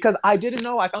don't know Oh. because I didn't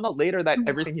know. I found out later that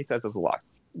everything he says is a lie.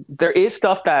 There is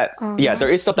stuff that, Oh,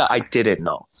 there is stuff that I didn't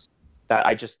know that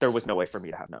there was no way for me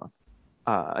to have known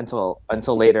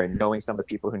until later, and knowing some of the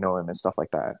people who know him and stuff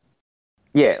like that.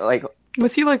 Yeah, like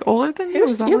Was he like older than you?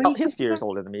 Was that what you he's a few years said?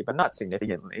 older than me, but not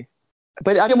significantly.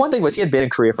 But I mean, one thing was he had been in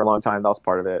Korea for a long time. That was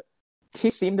part of it. He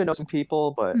seemed to know some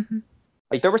people, but Mhm.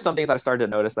 like there were some things that I started to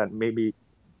notice that maybe,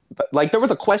 like there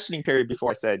was a questioning period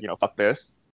before I said, fuck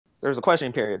this. There was a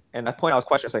questioning period, and at that point I was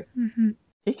questioning, I was like, Mhm.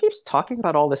 he keeps talking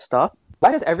about all this stuff.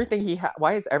 Why is everything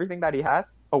that he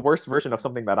has a worse version of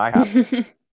something that I have?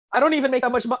 I don't even make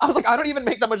that much money. I was like, I don't even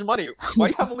make that much money. Why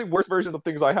do you have only worse versions of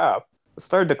things I have? It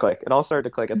started to click. It all started to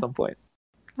click at some point.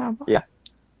 Oh, Yeah.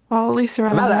 Well, at least you're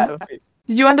I'm out not of that. that.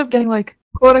 Did you end up getting like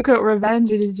quote unquote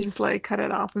revenge, or did you just like cut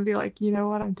it off and be like, you know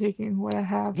what, I'm taking what I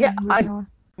have? Yeah, and moving on?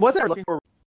 Wasn't looking for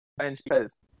revenge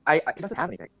because he doesn't have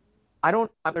anything. I'm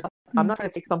not trying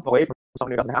to take something away from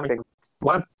someone who doesn't have anything.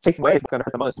 What I'm taking away is what's going to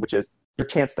hurt the most, which is your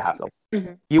chance to have something.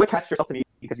 Mhm. You attached yourself to me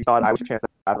because you thought I was your chance to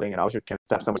have something, and I was your chance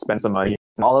to have someone spend some money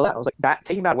and all of that. I was like,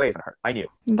 taking that away is going to hurt. I knew.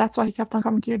 And that's why he kept on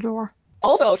coming to your door.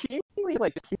 Also, he's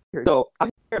like this here. So I'm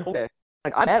here the whole day.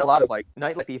 Like I met a lot of like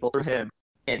nightlife people through him,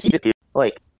 and he's just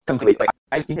like completely like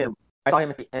I've seen him. I saw him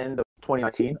at the end of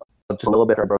 2019, just a little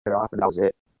bit. I broke it off, and that was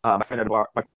it. My friend at the bar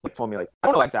told me like I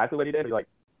don't know exactly what he did. But he like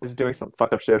was doing some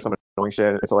fucked up shit, some annoying shit.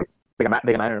 And so like they got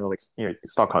mad and like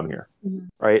stop coming here, Mhm.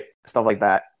 right? Stuff like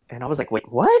that. And I was like, wait,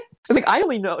 what? I was like, I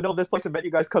only know this place and met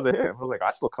you guys because of him. I was like, I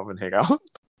still come and hang out.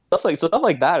 stuff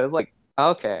like that. It was like,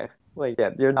 okay, like yeah,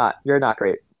 you're not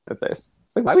great at this.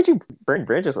 It's like, why would you burn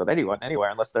bridges with anyone anywhere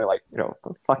unless they're like,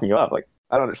 fucking you up? Like,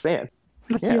 I don't understand.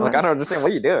 That's Yeah, you like I don't understand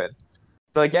what are you doing.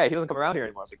 So like, yeah, he doesn't come around here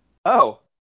anymore. I was like, oh,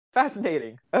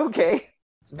 fascinating. Okay,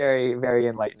 it's very, very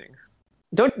enlightening.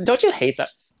 Don't you hate that?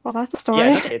 Well, that's the story.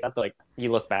 Yeah, don't you hate that? Like,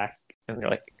 you look back and you're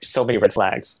like, so many red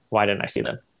flags. Why didn't I see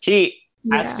them? He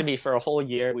asked me for a whole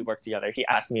year. We worked together. He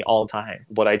asked me all the time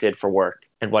what I did for work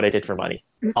and what I did for money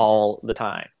all the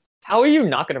time. How are you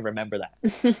not going to remember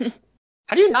that?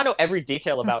 How do you not know every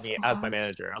detail about me as my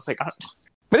manager? I was like,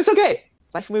 but it's okay.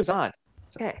 Life moves on.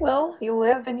 It's okay. Well, you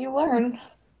live and you learn.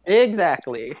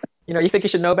 Exactly. You think you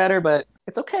should know better, but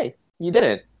it's okay. You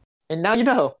didn't. And now you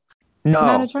know. No.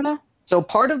 Manager now? So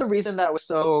part of the reason that I was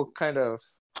so kind of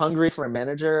hungry for a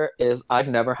manager is I've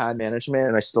never had management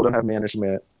and I still don't have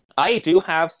management. I do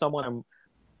have someone I'm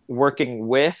working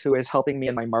with who is helping me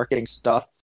in my marketing stuff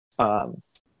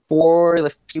for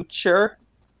the future.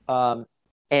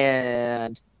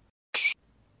 And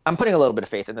I'm putting a little bit of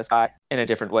faith in this guy in a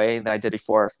different way than I did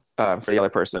before for the other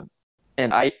person.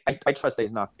 And I trust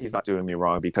that he's not doing me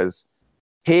wrong because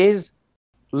his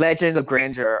legends of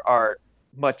grandeur are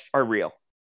real.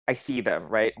 I see them,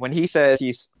 right? When he says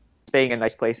he's staying in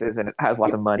nice places and it has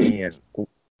lots of money and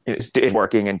is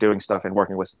working and doing stuff and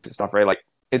working with stuff, right? Like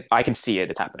I can see it.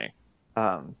 It's happening.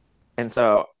 And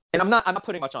I'm not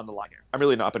putting much on the line here. I'm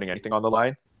really not putting anything on the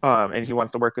line. And he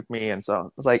wants to work with me, and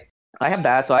so it's like I have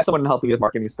that. So I have someone to help me with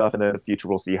marketing stuff, and then in the future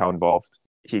we'll see how involved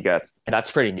he gets. And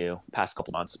that's pretty new, past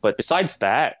couple months. But besides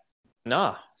that,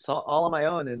 nah, it's all on my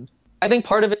own. And I think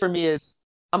part of it for me is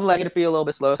I'm letting it be a little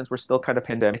bit slow since we're still kind of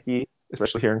pandemic-y,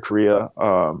 especially here in Korea.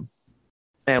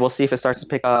 And we'll see if it starts to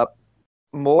pick up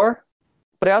more.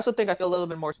 But I also think I feel a little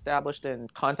bit more established in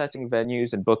contacting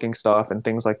venues and booking stuff and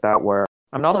things like that, where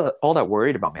I'm not all that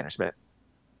worried about management.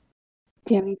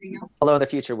 Do you have anything else? Although in the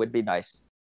future would be nice.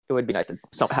 It would be nice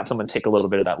to have someone take a little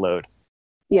bit of that load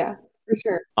Yeah, for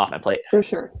sure. off my plate. For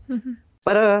sure. Mhm.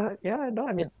 But yeah, no,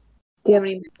 I mean, Do you have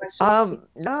any more questions?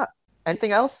 not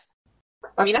anything else.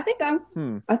 I mean, I think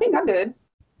I'm good.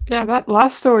 Yeah, that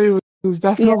last story was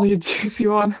definitely a juicy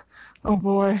one. Oh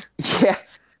boy. Yeah.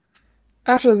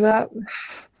 After that,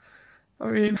 I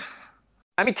mean,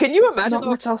 Can you imagine Not though,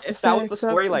 much else to if that say was the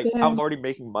story? except, Like, I damn. was already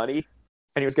making money,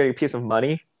 and he was getting a piece of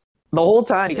money. The whole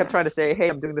time he kept Yeah. trying to say, "Hey,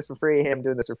 I'm doing this for free. Hey, I'm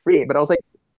doing this for free." But I was like,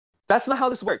 "That's not how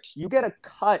this works. You get a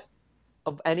cut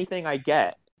of anything I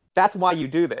get. That's why you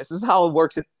do this. This is how it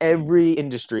works in every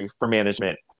industry for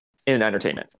management in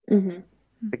entertainment."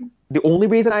 Mm-hmm. Like, the only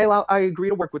reason I agree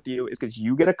to work with you is because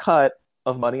you get a cut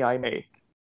of money I make.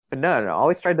 But no, I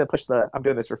always tried to push I'm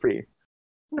doing this for free.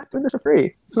 I'm not doing this for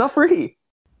free. It's not free.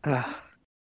 No,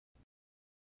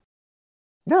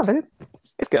 but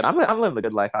it's good. I'm living a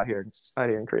good life out here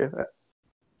in Korea.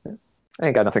 I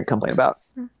ain't got nothing to complain about.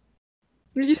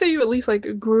 Did you say you at least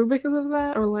like grew because of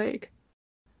that, or like?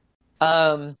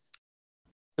 It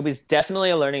was definitely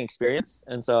a learning experience,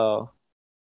 and so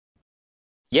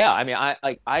yeah. I mean,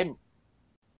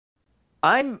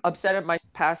 I'm upset at my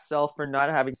past self for not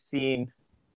having seen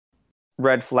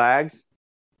red flags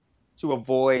to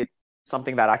avoid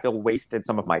something that I feel wasted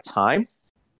some of my time.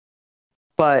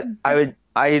 But I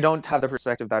don't have the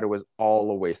perspective that it was all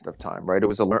a waste of time, right? It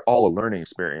was all a learning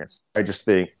experience. I just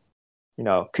think,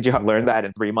 could you have learned that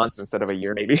in 3 months instead of a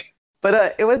year, maybe?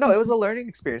 But it was a learning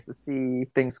experience to see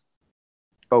things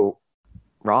go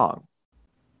wrong.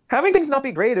 Having things not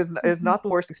be great is not the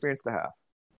worst experience to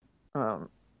have.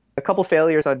 A couple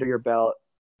failures under your belt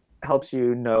helps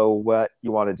you know what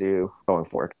you want to do going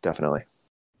forward, definitely.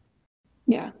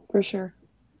 Yeah, for sure.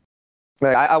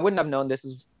 Like, I wouldn't have known this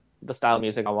is the style of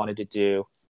music I wanted to do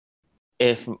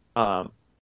if I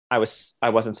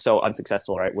wasn't so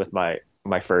unsuccessful, right, with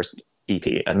my first EP.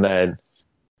 And then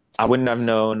I wouldn't have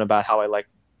known about how I like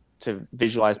to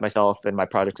visualize myself and my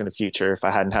projects in the future if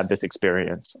I hadn't had this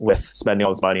experience with spending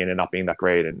all this money and it not being that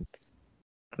great. And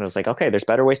I was like, okay, there's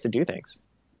better ways to do things.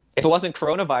 If it wasn't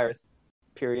coronavirus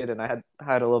period and I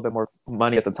had a little bit more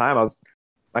money at the time,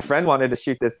 my friend wanted to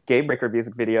shoot this Game Breaker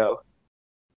music video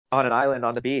on an island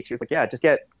on the beach. He was like, yeah, just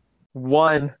get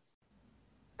one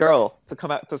girl to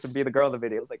come out to be the girl in the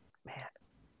video. I was like, man,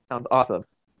 sounds awesome.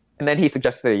 And then he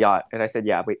suggested a yacht, and I said,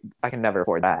 yeah, I can never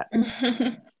afford that.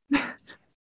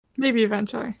 Maybe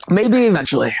eventually.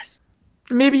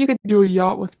 Maybe you could do a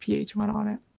yacht with PH1 on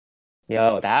it.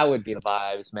 Yo, that would be the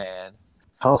vibes, man.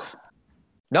 Oh.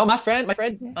 No, my friend,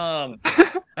 I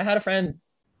had a friend,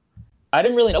 I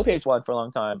didn't really know PH1 for a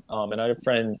long time, and I had a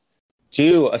friend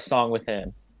do a song with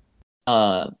him.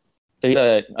 He's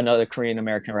another Korean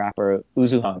American rapper,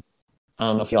 Uzuhang. I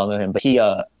don't know if y'all know him, but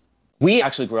we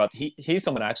actually grew up. He's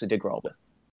someone I actually did grow up with,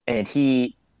 and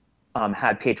he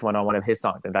had PH1 on one of his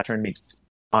songs, and that turned me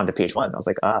on to PH1. I was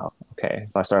like, oh, okay.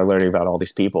 So I started learning about all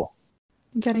these people.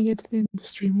 Getting into the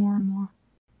industry more and more,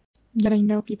 getting to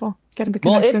know people, getting the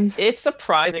connections. Well, it's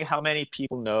surprising how many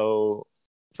people know.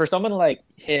 For someone like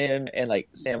him and like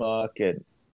Samuk, and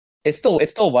it's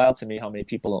still wild to me how many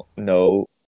people know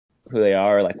who they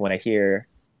are. Like when I hear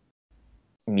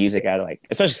music at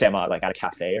especially Samuk, like at a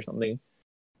cafe or something,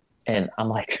 and I'm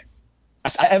like,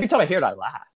 every time I hear it, I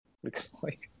laugh because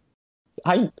like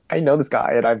I know this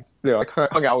guy and I've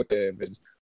hung out with him and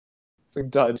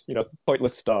we've done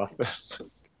pointless stuff.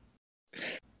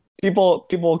 People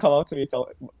will come up to me,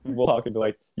 we'll talk and be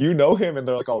like, you know him, and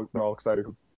they're all excited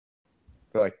because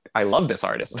they're like, I love this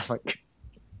artist. And I'm like,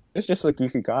 it's just a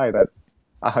goofy guy that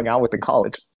I hung out with in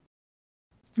college.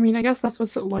 I mean, I guess that's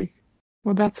what's like.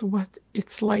 Well, that's what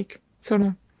it's like. Sort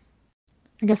of,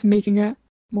 I guess, making it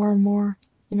more and more.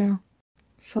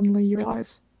 Suddenly you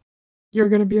realize you're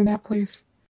gonna be in that place,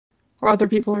 or other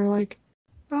people are like,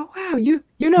 "Oh wow, you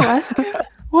know us?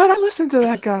 What? I listened to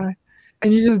that guy,"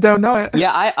 and you just don't know it.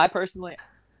 Yeah, I personally,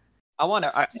 I want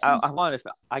if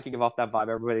I could give off that vibe,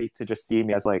 everybody to just see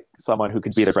me as like someone who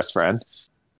could be their best friend,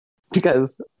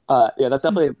 because yeah, that's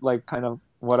definitely like kind of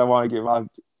what I want to give off.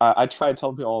 I try to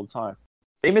tell people all the time,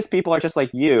 famous people are just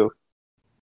like you.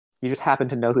 You just happen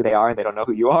to know who they are, and they don't know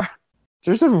who you are.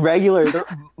 There's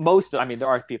there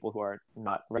are people who are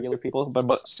not regular people, but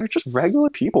they're just regular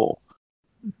people.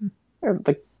 Mm-hmm.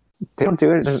 Like they don't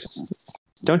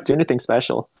do anything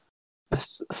special. They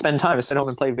spend time to sit home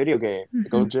and play video games. Mm-hmm. They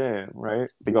go gym, right?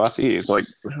 They go out to eat. It's like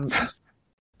they don't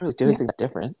really do anything that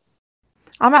different.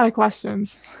 I'm out of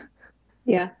questions.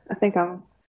 Yeah, I think I'm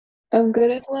good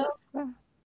as well.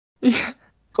 Yeah.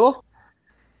 Cool.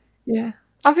 Yeah.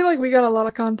 I feel like we got a lot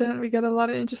of content. We got a lot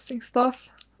of interesting stuff.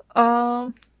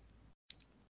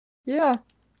 Yeah.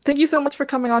 Thank you so much for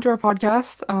coming on to our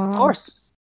podcast. Of course.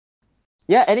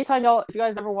 Yeah, anytime y'all, if you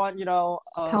guys ever want,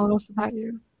 telling us about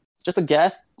you. Just a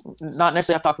guest, not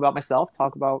necessarily have to talk about myself,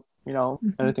 talk about,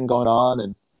 anything going on,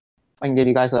 and I can give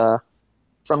you guys a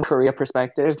from Korea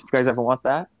perspective if you guys ever want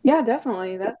that. Yeah,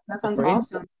 definitely. That sounds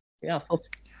awesome. Yeah.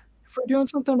 If we're doing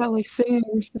something about like singing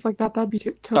or stuff like that, that'd be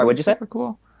totally Sorry, what'd you say? Super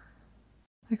cool.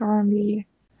 Like R&B.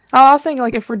 Oh, I was saying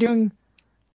like if we're doing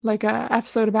like a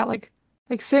episode about like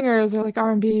singers or like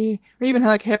R&B or even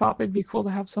like hip hop, it'd be cool to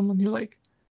have someone who like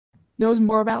knows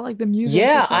more about like the music.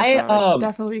 Yeah, it'd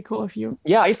definitely be cool if you.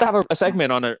 Yeah, I used to have a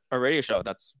segment on a radio show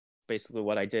that's basically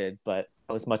what I did, but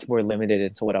I was much more limited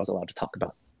into what I was allowed to talk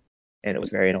about, and it was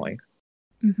very annoying.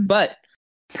 Mhm. But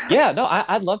yeah, no,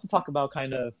 I'd love to talk about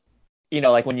kind of,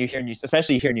 like when you hear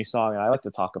especially you hear a new song, and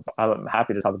I'm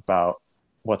happy to talk about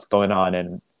what's going on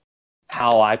and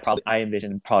how I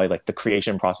envision probably like the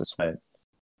creation process went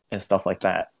and stuff like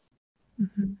that.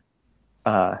 Mhm.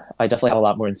 I definitely have a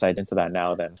lot more insight into that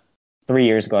now than 3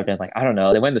 years ago. I've been like, I don't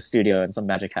know, they went in the studio and some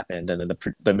magic happened, and then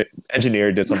the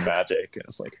engineer did some magic, and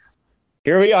it's like,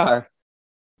 here we are.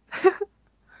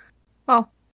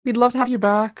 Well, we'd love to have you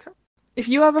back. If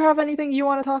you ever have anything you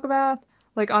want to talk about,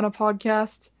 like on a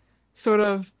podcast sort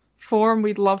of form,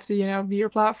 we'd love to, be your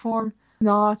platform.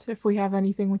 Not if we have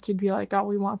anything which you'd be like, oh,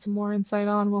 we want some more insight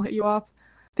on, we'll hit you up.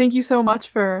 Thank you so much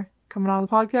for coming on the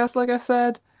podcast, like I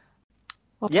said.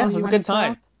 Yeah, it was a good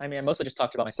time. I mean, I mostly just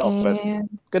talked about myself, but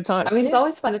good time. I mean, it's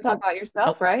always fun to talk about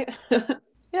yourself, right?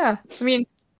 Yeah, I mean...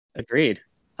 Agreed.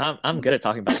 I'm good at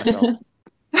talking about myself.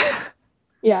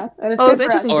 Yeah. And it's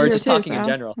interesting or just talking in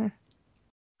general. I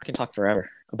can talk forever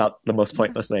about the most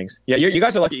pointless things. Yeah, you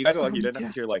guys are lucky. You didn't have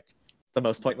to hear like the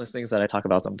most pointless things that I talk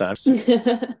about sometimes.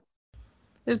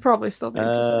 It'd probably still be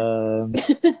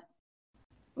interesting.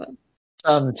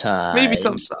 Sometimes. Maybe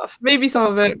some stuff. Maybe some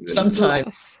of it.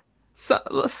 Sometimes.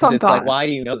 Sometimes. It's like, why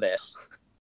do you know this?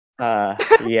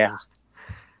 Yeah.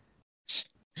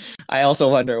 I also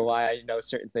wonder why I know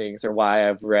certain things or why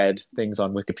I've read things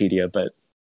on Wikipedia, but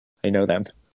I know them.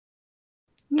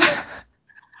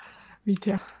 Me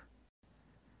too.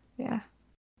 Yeah.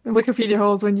 The Wikipedia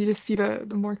holes when you just see the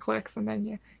more clicks and then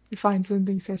you find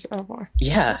something you search out for.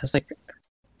 Yeah, it's like...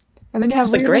 And then you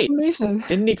have weird great information.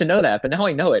 Didn't need to know that, but now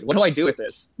I know it. What do I do with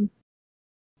this?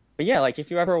 But yeah, like if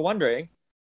you're ever wondering,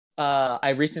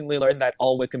 I recently learned that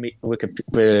all Wikipedia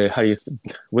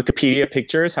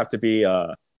pictures have to be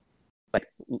like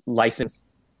license,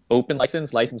 open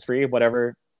license free,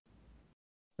 whatever.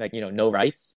 Like no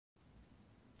rights,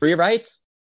 free rights,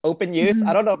 open use. Mm-hmm.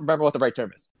 I don't remember what the right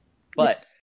term is, but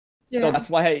so that's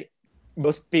why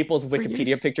most people's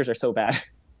Wikipedia pictures are so bad.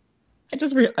 I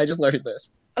just learned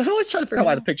this. I was always trying to figure out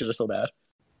why the pictures are so bad.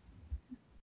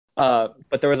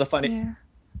 But there was a funny... Yeah.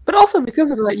 But also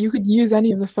because of that, you could use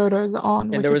any of the photos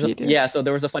on and Wikipedia. So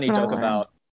there was a funny joke about...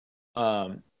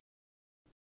 I'm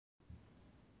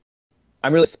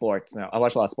really sports now. I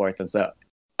watch a lot of sports. And so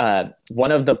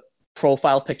one of the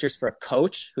profile pictures for a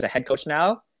coach, who's a head coach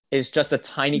now, is just a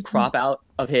tiny crop out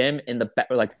of him in the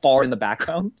like far in the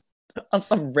background of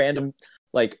some random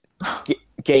like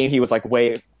game. He was like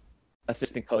way...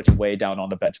 assistant coach way down on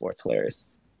the bench for. It's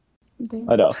hilarious.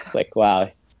 I know. It's like, wow,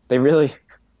 they really...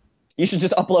 You should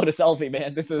just upload a selfie,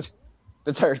 man. This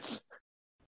hurts.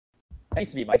 That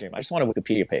used to be my dream. I just want a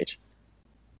Wikipedia page.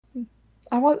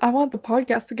 I want the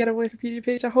podcast to get a Wikipedia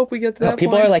page. I hope we get to that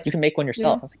people point. Are like, you can make one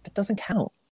yourself. I was like, that doesn't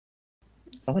count.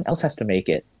 Someone else has to make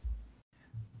it.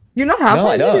 You're not having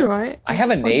I don't. Right? I have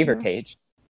a Naver page.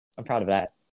 I'm proud of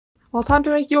that. Well, time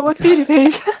to make you a Wikipedia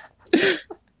page.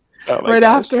 Right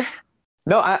gosh. after.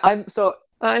 No, I'm so...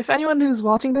 if anyone who's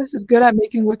watching this is good at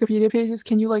making Wikipedia pages,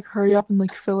 can you hurry up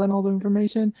and fill in all the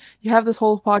information? You have this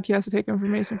whole podcast to take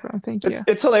information from. Thank you.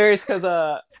 It's hilarious because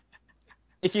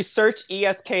if you search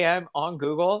ESKM on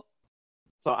Google,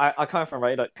 so I come from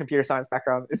a computer science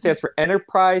background. It stands for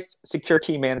Enterprise Secure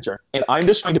Key Manager, and I'm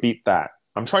just trying to beat that.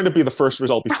 I'm trying to be the first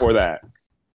result before that.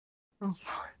 Oh,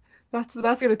 that's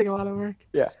gonna take a lot of work.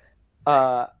 Yeah.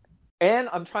 And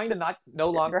I'm trying to no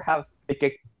longer have it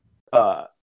get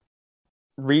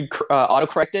read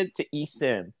autocorrected to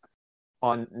eSIM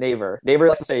on Naver. Naver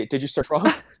likes to say, "Did you search wrong?"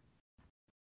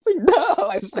 It's like, no,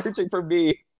 I'm searching for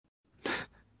me.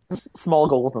 Small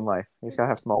goals in life. You just gotta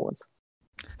have small ones.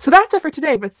 So that's it for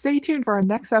today, but stay tuned for our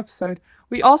next episode.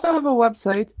 We also have a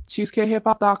website,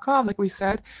 choosekhiphop.com, like we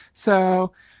said.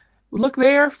 So look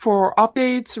there for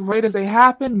updates right as they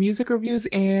happen, music reviews,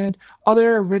 and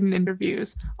other written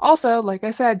interviews. Also, like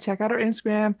I said, check out our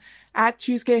Instagram at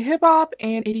ChooseKHipHop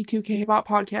and 82KHipHop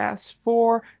Podcast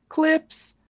for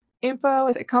clips, info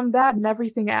as it comes out, and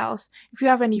everything else. If you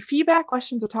have any feedback,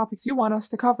 questions, or topics you want us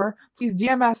to cover, please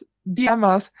DM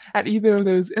us at either of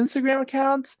those Instagram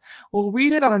accounts. We'll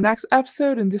read it on our next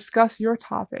episode and discuss your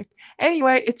topic.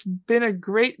 Anyway, it's been a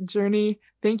great journey.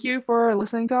 Thank you for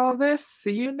listening to all of this.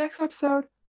 See you next episode.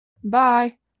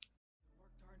 Bye.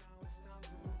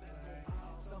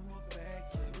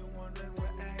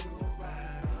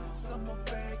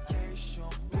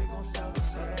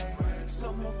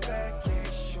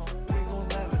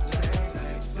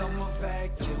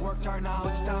 Now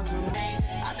it's time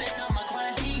to